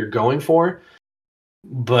understand what you're going for,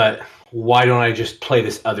 but why don't I just play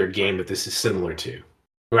this other game that this is similar to?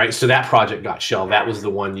 Right? So that project got shelved. That was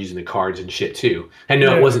the one using the cards and shit too. And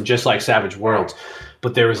no, it wasn't just like Savage Worlds,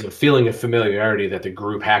 but there was a feeling of familiarity that the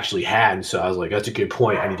group actually had. And so I was like, that's a good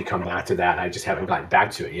point. I need to come back to that. I just haven't gotten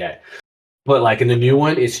back to it yet. But like in the new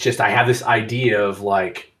one, it's just I have this idea of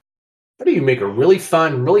like, how do you make a really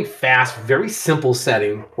fun, really fast, very simple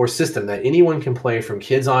setting or system that anyone can play from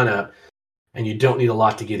kids on up, and you don't need a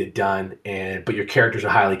lot to get it done, but your characters are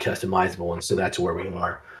highly customizable, and so that's where we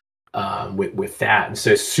are with that. And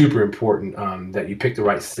so it's super important that you pick the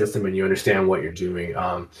right system and you understand what you're doing.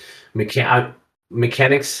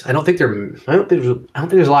 Mechanics, I don't think there's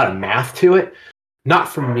a lot of math to it. Not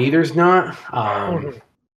for me, there's not,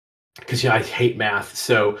 because I hate math.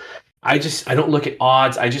 So I don't look at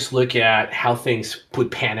odds. I just look at how things would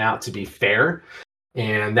pan out to be fair.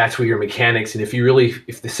 And that's where your mechanics. And if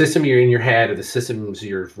the system you're in your head or the systems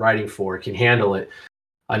you're writing for can handle it,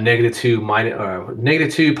 a -2,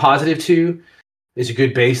 -2, +2 is a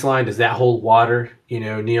good baseline. Does that hold water?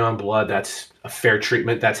 Neon Blood, that's a fair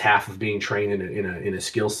treatment. That's half of being trained in a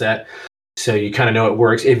skill set. So you kind of know it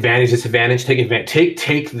works. Advantage, disadvantage. Take advantage.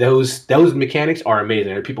 Take those mechanics are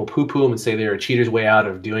amazing. People poo-poo them and say they're a cheater's way out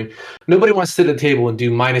of doing. Nobody wants to sit at the table and do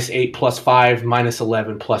 -8 +5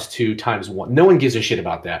 -11 +2 × 1. No one gives a shit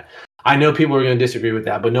about that. I know people are going to disagree with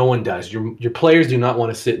that, but no one does. Your players do not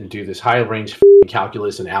want to sit and do this high range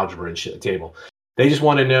calculus and algebra and shit at the table. They just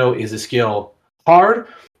want to know, is the skill hard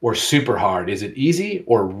or super hard? Is it easy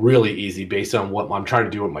or really easy based on what I'm trying to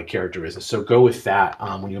do with my character is? So go with that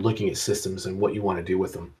when you're looking at systems and what you want to do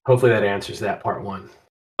with them. Hopefully that answers that part one.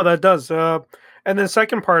 Oh, that does. And the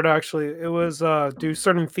second part, actually, it was do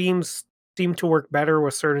certain themes seem to work better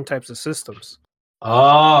with certain types of systems?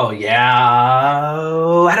 Oh, yeah.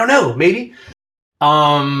 I don't know. Maybe.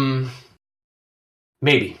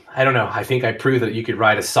 Maybe. I don't know. I think I proved that you could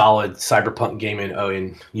write a solid cyberpunk game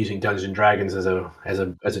in using Dungeons and Dragons as a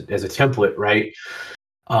template, right?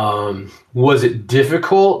 Was it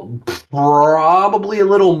difficult? Probably a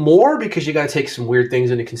little more because you got to take some weird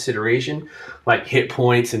things into consideration, like hit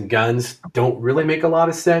points and guns don't really make a lot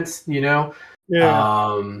of sense, you know.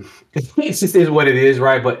 Yeah. It just is what it is,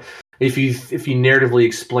 right? But if you narratively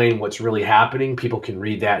explain what's really happening, people can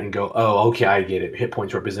read that and go, "Oh, okay, I get it. Hit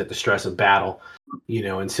points represent the stress of battle." You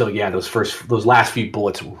know, until those last few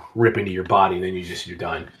bullets rip into your body, and then you're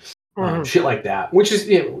done. Shit like that, which is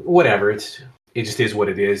whatever. It just is what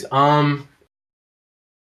it is.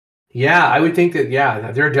 Yeah, I would think that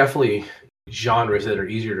there are definitely genres that are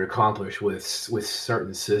easier to accomplish with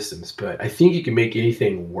certain systems, but I think you can make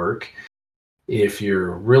anything work if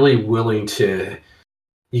you're really willing to.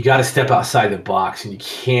 You got to step outside the box, and you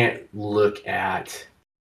can't look at.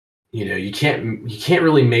 You can't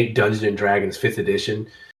really make Dungeons and Dragons 5th edition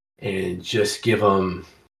and just give them,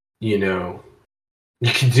 you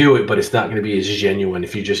can do it, but it's not going to be as genuine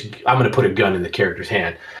if I'm going to put a gun in the character's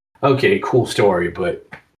hand. Okay, cool story, but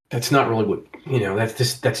that's not really what,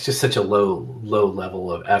 that's just such a low level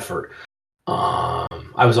of effort.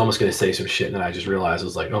 I was almost going to say some shit, and then I just realized I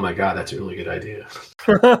was like, oh my God, that's a really good idea.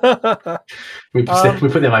 we put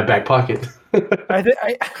that in my back pocket.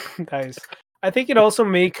 Nice. I think it also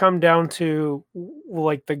may come down to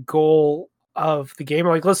like the goal of the game.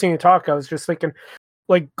 Like listening to talk, I was just thinking,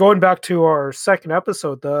 like going back to our second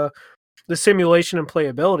episode, the simulation and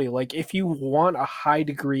playability. Like if you want a high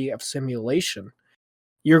degree of simulation,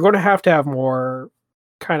 you're going to have more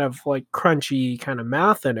kind of like crunchy kind of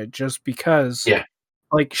math in it, just because. Yeah.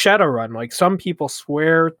 Like Shadowrun, like some people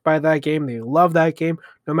swear by that game. They love that game,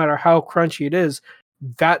 no matter how crunchy it is.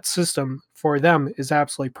 That system for them is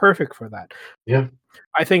absolutely perfect for that. Yeah.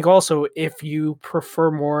 I think also if you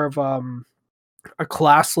prefer more of a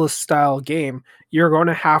classless style game, you're going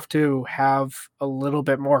to have a little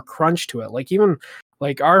bit more crunch to it. Like even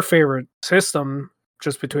like our favorite system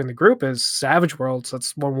just between the group is Savage Worlds.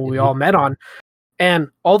 That's one we all met on. And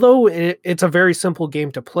although it's a very simple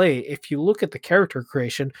game to play, if you look at the character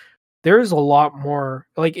creation, there's a lot more.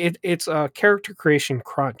 Like it's a character creation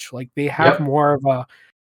crunch. Like they have more of a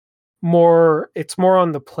it's more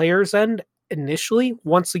on the player's end initially.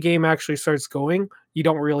 Once the game actually starts going, you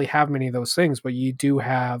don't really have many of those things, but you do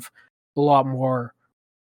have a lot more,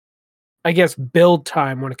 I guess, build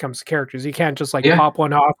time when it comes to characters. You can't just like pop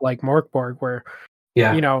one off like Morkborg, where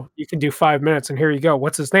you can do 5 minutes and here you go.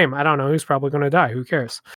 What's his name? I don't know. He's probably going to die. Who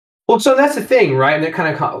cares? Well, so that's the thing, right? And that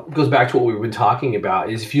kind of goes back to what we've been talking about.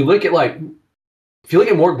 Is if you look at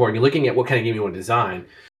Morkborg, you're looking at what kind of game you want to design.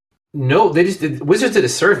 No, Wizards did a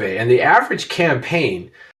survey, and the average campaign,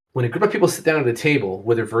 when a group of people sit down at a table,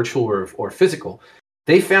 whether virtual or physical,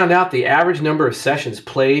 they found out the average number of sessions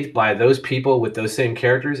played by those people with those same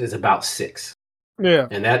characters is about 6. Yeah.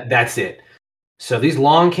 And that's it. So these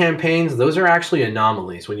long campaigns, those are actually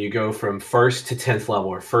anomalies when you go from 1st to 10th level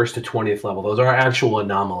or 1st to 20th level. Those are actual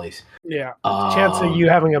anomalies. Yeah. Chance of you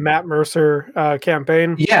having a Matt Mercer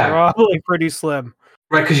campaign, probably pretty slim.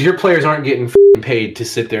 Right, because your players aren't getting paid to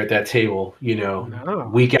sit there at that table,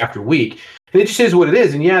 week after week. And it just is what it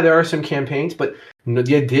is. And there are some campaigns, but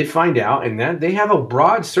they did find out, and that they have a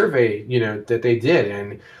broad survey, that they did.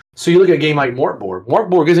 And so you look at a game like Morkborg.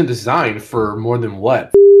 Morkborg isn't designed for more than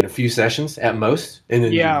a few sessions at most, and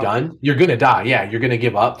then you're done. You're gonna die. Yeah, you're gonna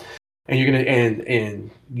give up, and you're gonna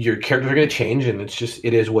and your characters are gonna change, and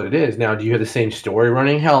it is what it is. Now, do you have the same story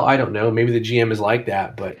running? Hell, I don't know. Maybe the GM is like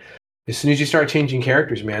that, but as soon as you start changing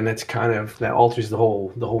characters, man, that alters the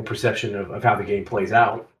whole perception of how the game plays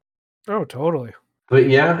out. Oh, totally. But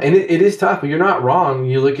and it is tough. But you're not wrong.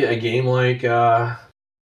 You look at a game like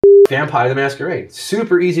Vampire the Masquerade.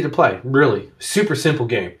 Super easy to play, really. Super simple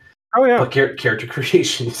game. Oh yeah. But character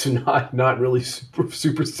creation is not really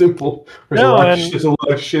super simple. There's a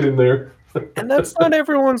lot of shit in there. And that's not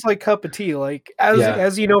everyone's like cup of tea. Like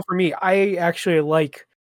as you know, for me, I actually like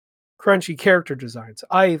crunchy character designs.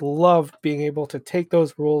 I love being able to take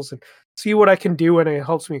those rules and see what I can do, and it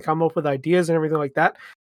helps me come up with ideas and everything like that.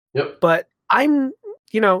 Yep. But I'm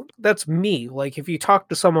that's me. Like, if you talk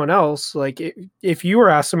to someone else, like, if you were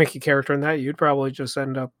asked to make a character in that, you'd probably just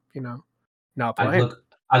end up, not I'd playing.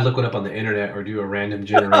 look it up on the internet or do a random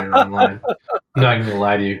generator online. I'm not even gonna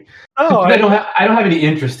lie to you. Oh, I don't have any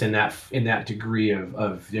interest in that degree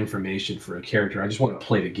of information for a character. I just want to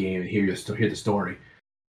play the game and hear the story.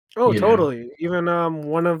 oh, totally. Even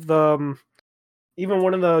one of the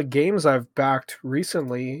games I've backed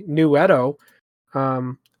recently, New Edo,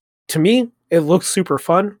 to me, it looks super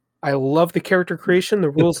fun. I love the character creation. The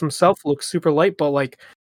rules themselves look super light, but like,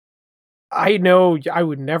 I know I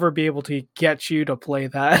would never be able to get you to play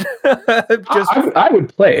that. I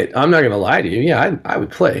would play it. I'm not gonna lie to you. Yeah, I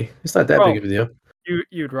would play. It's not that big of a deal.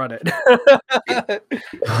 You'd run it.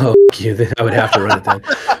 Oh, then I would have to run it then.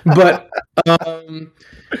 But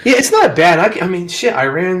yeah, it's not bad. I mean, shit. I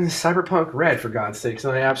ran Cyberpunk Red for God's sakes,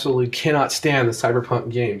 and I absolutely cannot stand the Cyberpunk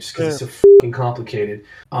games because it's so fucking complicated.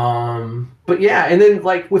 But yeah, and then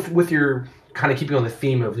like with your kind of keeping on the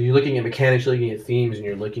theme of you're looking at mechanics, you're looking at themes, and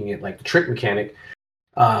you're looking at like the trick mechanic.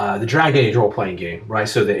 The Dragon Age role-playing game, right?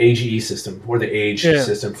 So the AGE system or the Age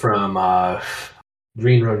system from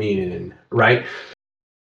Green Ronin, right?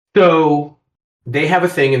 So they have a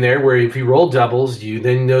thing in there where if you roll doubles,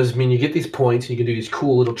 then those mean you get these points and you can do these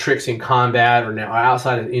cool little tricks in combat or now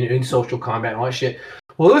outside of in social combat and all that shit.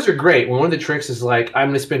 Well, those are great. Well, one of the tricks is like I'm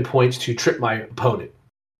going to spend points to trip my opponent.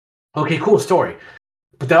 Okay, cool story.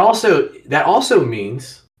 But that also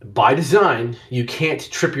means by design you can't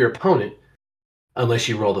trip your opponent unless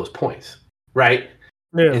you roll those points, right?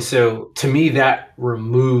 Yeah. And so to me that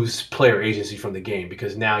removes player agency from the game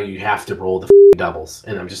because now you have to roll the doubles.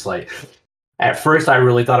 And I'm just like, at first I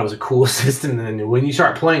really thought it was a cool system, and then when you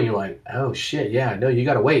start playing you're like, oh shit, yeah, no, you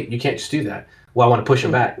gotta wait, you can't just do that. Well, I want to push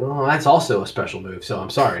him back. Well, that's also a special move, so I'm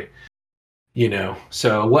sorry.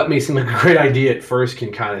 So what may seem like a great idea at first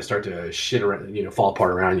can kind of start to shit around, fall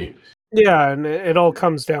apart around you. Yeah, and it all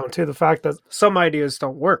comes down to the fact that some ideas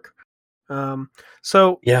don't work.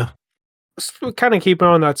 So yeah, kind of keeping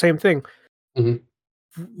on that same thing. Mm-hmm.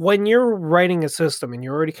 When you're writing a system and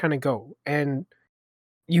you already kind of go and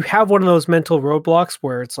you have one of those mental roadblocks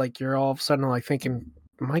where it's like you're all of a sudden like thinking,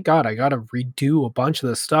 my God, I got to redo a bunch of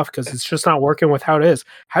this stuff because it's just not working with how it is.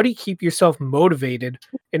 How do you keep yourself motivated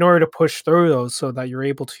in order to push through those so that you're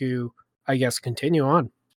able to, I guess, continue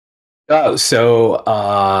on? Oh, so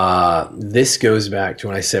this goes back to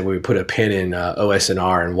when I said we would put a pin in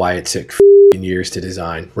OSNR and why it took years to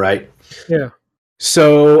design, right? Yeah.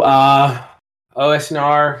 So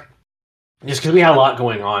OSNR, just because we had a lot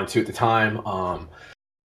going on too at the time.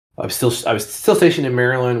 I was still stationed in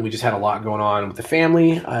Maryland. We just had a lot going on with the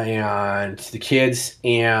family and the kids,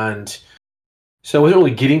 and so I wasn't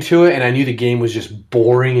really getting to it. And I knew the game was just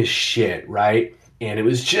boring as shit, right? And it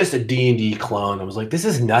was just a D&D clone. I was like, this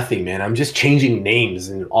is nothing, man. I'm just changing names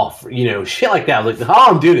and off, shit like that. I was like,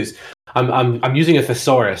 all I'm doing is I'm using a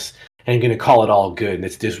thesaurus and going to call it all good. And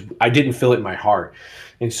it's just, I didn't feel it in my heart.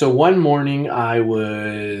 And so one morning I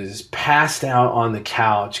was passed out on the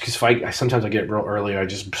couch because sometimes I get real early. I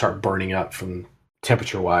just start burning up from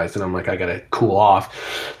temperature wise. And I'm like, I got to cool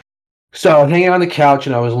off. So I was hanging on the couch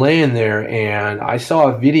and I was laying there and I saw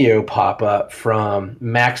a video pop up from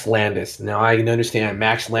Max Landis. Now I can understand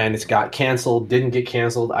Max Landis got canceled, didn't get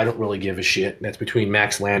canceled. I don't really give a shit. That's between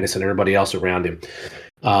Max Landis and everybody else around him.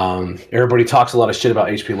 Everybody talks a lot of shit about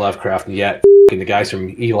H.P. Lovecraft, and yet the guys from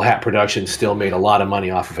Evil Hat Productions still made a lot of money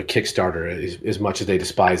off of a Kickstarter as much as they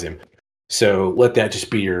despise him. So let that just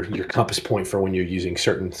be your compass point for when you're using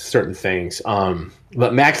certain things.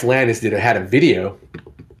 But Max Landis had a video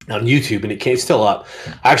on YouTube, and it came still up.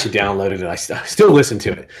 I actually downloaded it. I still listen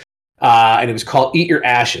to it. And it was called Eat Your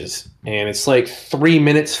Ashes. And it's like 3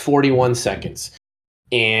 minutes, 41 seconds.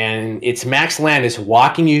 And it's Max Landis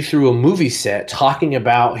walking you through a movie set, talking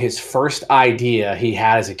about his first idea he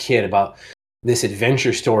had as a kid about this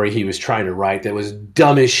adventure story he was trying to write that was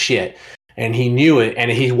dumb as shit. And he knew it.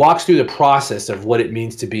 And he walks through the process of what it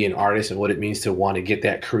means to be an artist and what it means to want to get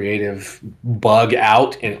that creative bug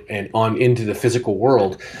out and on into the physical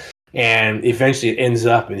world. And eventually it ends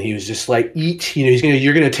up, and he was just like, eat,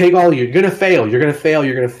 you're going to take all, you're going to fail, you're going to fail,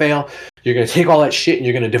 you're going to fail. You're going to take all that shit and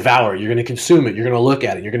you're going to devour it. You're going to consume it. You're going to look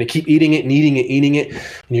at it. You're going to keep eating it and eating it, eating it.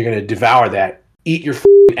 And you're going to devour that. Eat your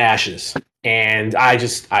ashes. And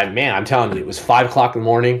I'm telling you, it was 5:00 in the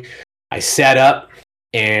morning. I sat up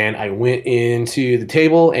and I went into the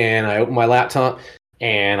table and I opened my laptop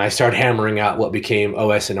and I started hammering out what became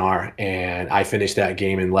OSNR. And I finished that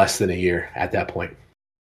game in less than a year at that point.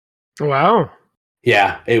 Wow.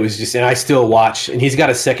 Yeah, it was just, and I still watch, and he's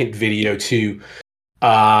got a second video too.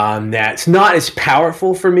 That's not as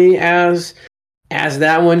powerful for me as as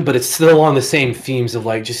that one, but it's still on the same themes of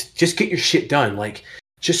like just get your shit done, like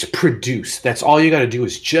just produce. That's all you got to do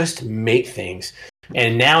is just make things.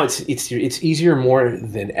 And now it's easier more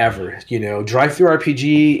than ever. You know, Drive Through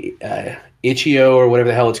RPG, Itch.io or whatever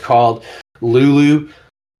the hell it's called, Lulu.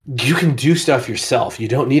 You can do stuff yourself. You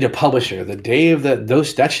don't need a publisher. The day of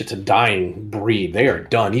that shit's a dying breed. They are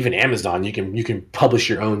done. Even Amazon, you can publish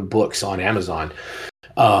your own books on Amazon.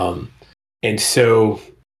 And so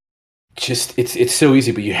just it's so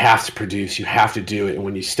easy, but you have to produce, you have to do it. And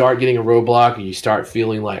when you start getting a roadblock and you start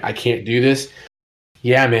feeling like I can't do this,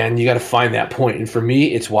 yeah, man, you got to find that point. And for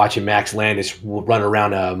me, it's watching Max Landis run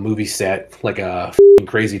around a movie set like a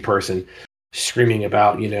crazy person, screaming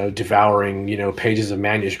about, devouring, pages of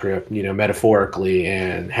manuscript, metaphorically,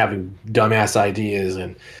 and having dumbass ideas.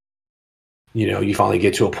 And, you finally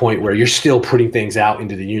get to a point where you're still putting things out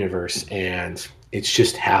into the universe, and it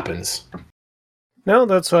just happens. No,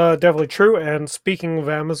 that's definitely true. And speaking of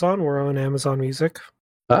Amazon, we're on Amazon Music.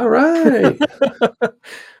 All right.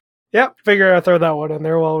 Yeah, figure I'd throw that one in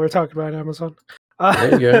there while we're talking about Amazon.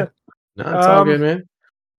 There you go. No, it's all good, man.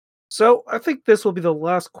 So I think this will be the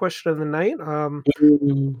last question of the night.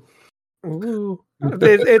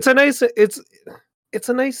 It's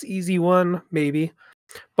a nice easy one, maybe.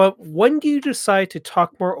 But when do you decide to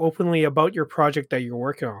talk more openly about your project that you're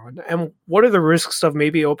working on? And what are the risks of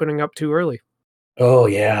maybe opening up too early? Oh,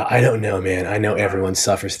 yeah. I don't know, man. I know everyone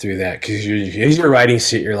suffers through that because you're writing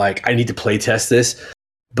shit. You're like, I need to play test this.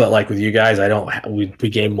 But like with you guys, we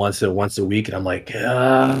game once a week, and I'm like,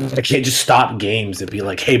 I can't just stop games and be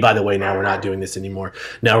like, hey, by the way, now we're not doing this anymore.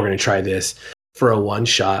 Now we're going to try this for a one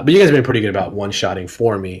shot. But you guys have been pretty good about one shotting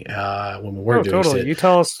for me when we weren't doing totally. shit. You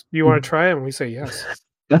tell us you want to try it, and we say yes.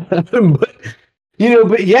 but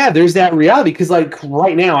yeah, there's that reality because like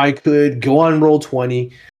right now I could go on Roll20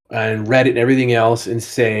 and Reddit and everything else and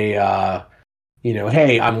say,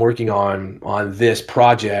 hey, I'm working on this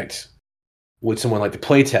project. Would someone like to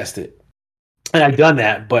play test it? And I've done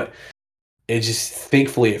that, but it just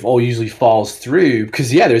thankfully it all usually falls through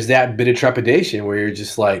because there's that bit of trepidation where you're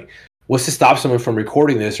just like, what's to stop someone from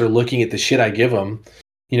recording this or looking at the shit I give them,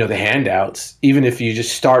 the handouts. Even if you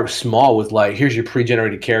just start small with like, here's your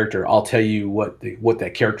pre-generated character, I'll tell you what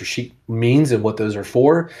that character sheet means and what those are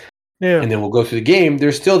for. Yeah. And then we'll go through the game.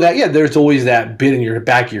 There's still that, there's always that bit in your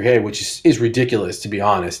back of your head, which is ridiculous to be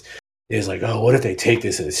honest. Is like, oh, what if they take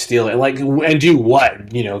this and steal it? And do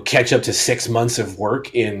what? Catch up to 6 months of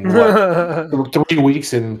work in 3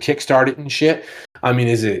 weeks and kickstart it and shit. I mean,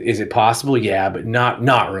 is it possible? Yeah, but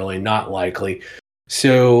not really, not likely.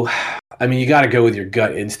 So, I mean, you got to go with your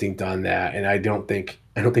gut instinct on that. And I don't think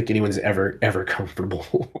anyone's ever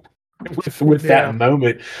comfortable with that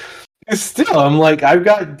moment. Still, I'm like, I've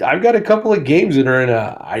got a couple of games that are in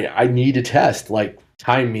I need to test. Like,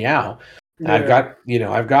 time me out. Yeah. I've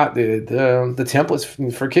got the templates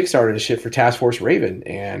for Kickstarter and shit for Task Force Raven,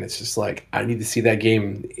 and it's just like I need to see that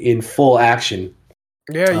game in full action.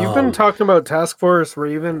 Yeah, you've been talking about Task Force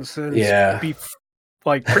Raven since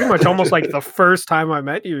pretty much almost like the first time I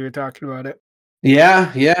met you. You're talking about it.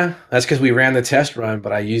 Yeah, that's because we ran the test run,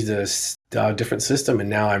 but I used a different system, and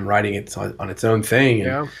now I'm writing it on its own thing.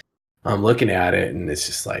 And I'm looking at it, and it's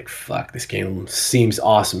just like, fuck, this game seems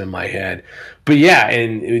awesome in my head. But yeah,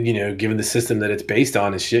 and given the system that it's based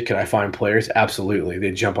on and shit, can I find players? Absolutely.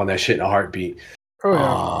 They jump on that shit in a heartbeat.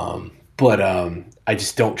 Oh, yeah. But I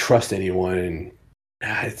just don't trust anyone, and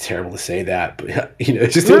it's terrible to say that, but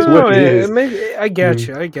it's just what it is. I get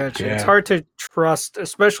you. Yeah. It's hard to trust,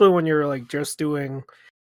 especially when you're like just doing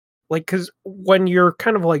because when you're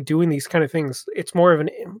kind of like doing these kind of things, it's more of an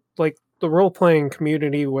like the role-playing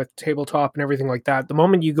community with tabletop and everything like that. The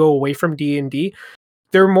moment you go away from D&D,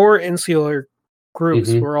 they're more insular groups.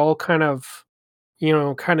 Mm-hmm. We're all kind of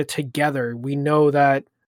together. We know that.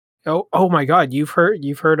 Oh my God, you've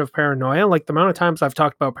heard of Paranoia? Like the amount of times I've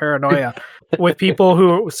talked about Paranoia with people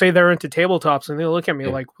who say they're into tabletops, and they look at me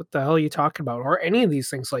like, "What the hell are you talking about?" Or any of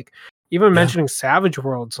these things, like even mentioning Savage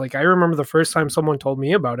Worlds. Like I remember the first time someone told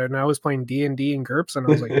me about it, and I was playing D&D and GURPS, and I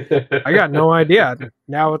was like, I got no idea.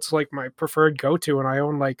 Now it's like my preferred go-to, and I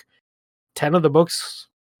own like 10 of the books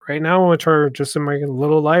right now, which are just in my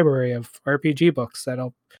little library of RPG books that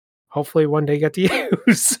I'll hopefully one day get to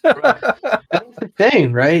use. That's the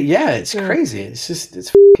thing, right? Yeah, it's crazy.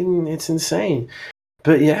 It's insane.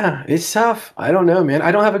 But yeah, it's tough. I don't know, man.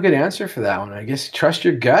 I don't have a good answer for that one. I guess trust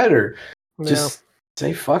your gut or just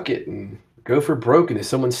say fuck it and go for broke. And if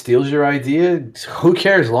someone steals your idea, who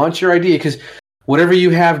cares? Launch your idea, because whatever you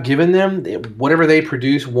have given them, whatever they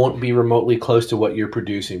produce won't be remotely close to what you're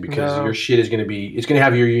producing, because your shit is going to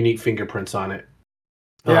have your unique fingerprints on it.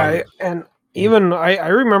 Yeah, and Even I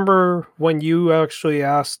remember when you actually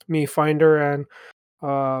asked me, Finder, and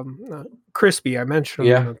Crispy, I mentioned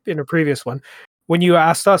him in a previous one. When you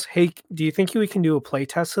asked us, hey, do you think we can do a play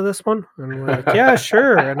test of this one? And we're like, yeah,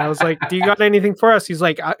 sure. And I was like, do you got anything for us? He's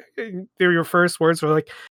like, they're your first words were like,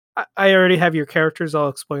 I already have your characters. I'll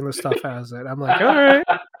explain the stuff as it. I'm like, all right.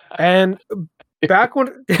 And back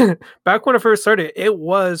when back when I first started, it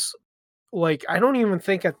was like I don't even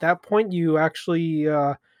think at that point you actually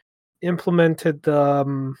implemented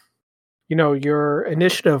the your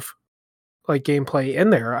initiative like gameplay in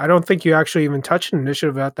there. I don't think you actually even touched an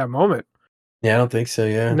initiative at that moment. Yeah, I don't think so.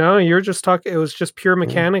 Yeah. No, you're just talking. It was just pure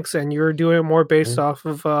mechanics, and you're doing it more based off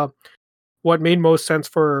of what made most sense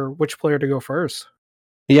for which player to go first.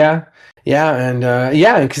 Yeah, and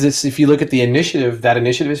because it's if you look at the initiative, that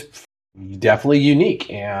initiative is definitely unique,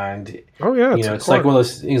 and oh yeah, it's like one of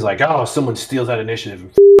those things like, oh, someone steals that initiative,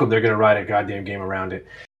 and them, they're gonna write a goddamn game around it,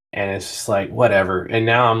 and it's just like whatever. And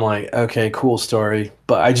now I'm like, okay, cool story,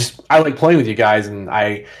 but I like playing with you guys, and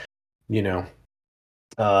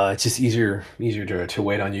it's just easier to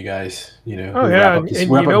wait on you guys, Oh yeah, and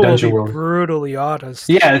we'll be brutally honest.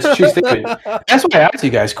 Yeah, it's a true statement. That's why I asked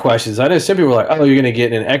you guys questions. I know some people were like, "Oh, you're gonna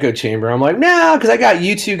get in an echo chamber." I'm like, "No," because I got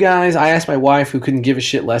you two guys. I asked my wife, who couldn't give a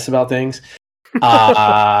shit less about things, and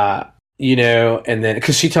then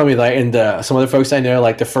because she told me like, and some other folks I know,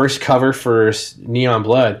 like the first cover for Neon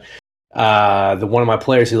Blood, the one of my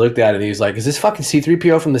players, he looked at it, and he was like, "Is this fucking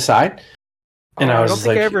C-3PO from the side?" And I was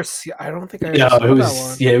like, I don't think I ever saw that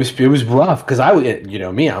one. Yeah, it was rough because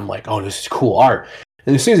I'm like, oh, this is cool art.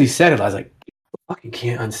 And as soon as he said it, I was like, I fucking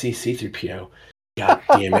can't unsee C-3PO. God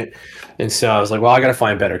damn it. And so I was like, well, I got to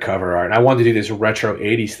find better cover art. And I wanted to do this retro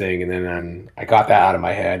 80s thing, and then I got that out of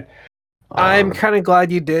my head. I'm kind of glad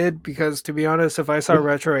you did, because to be honest, if I saw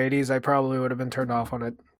retro 80s, I probably would have been turned off on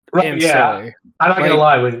it. Right, yeah. I'm not gonna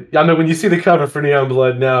lie. When you see the cover for Neon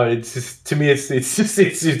Blood now, it's just, to me,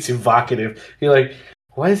 it's evocative. You're like,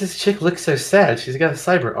 why does this chick look so sad? She's got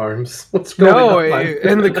cyber arms. What's going on?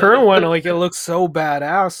 In the current one, like, it looks so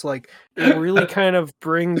badass. Like, it really kind of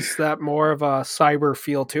brings that more of a cyber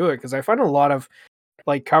feel to it. Because I find a lot of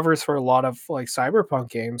like covers for a lot of like cyberpunk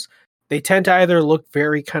games, they tend to either look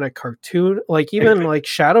very kind of cartoon, like even like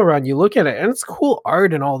Shadowrun. You look at it and it's cool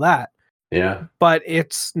art and all that. Yeah. But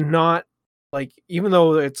it's not like, even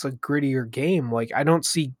though it's a grittier game, like I don't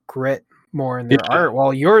see grit more in their art.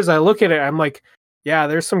 While yours, I look at it, I'm like, yeah,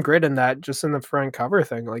 there's some grit in that, just in the front cover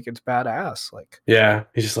thing. Like, it's badass. Like, yeah,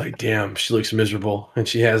 he's just like, damn, she looks miserable, and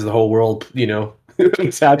she has the whole world,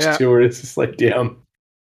 attached to her. It's just like, damn.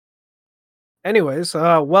 Anyways,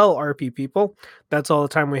 well, RP people, that's all the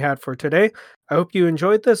time we had for today. I hope you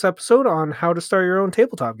enjoyed this episode on how to start your own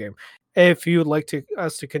tabletop game. If you would like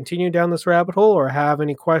us to continue down this rabbit hole, or have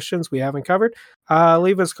any questions we haven't covered,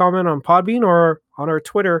 leave us a comment on Podbean or on our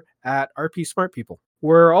Twitter at RP Smart People.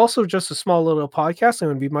 We're also just a small little podcast, and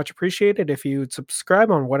it would be much appreciated if you would subscribe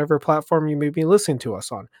on whatever platform you may be listening to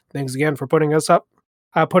us on. Thanks again for putting up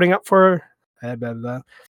for.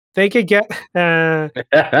 Thank you again.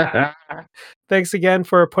 Thanks again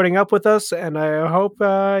for putting up with us, and I hope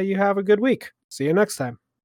you have a good week. See you next time.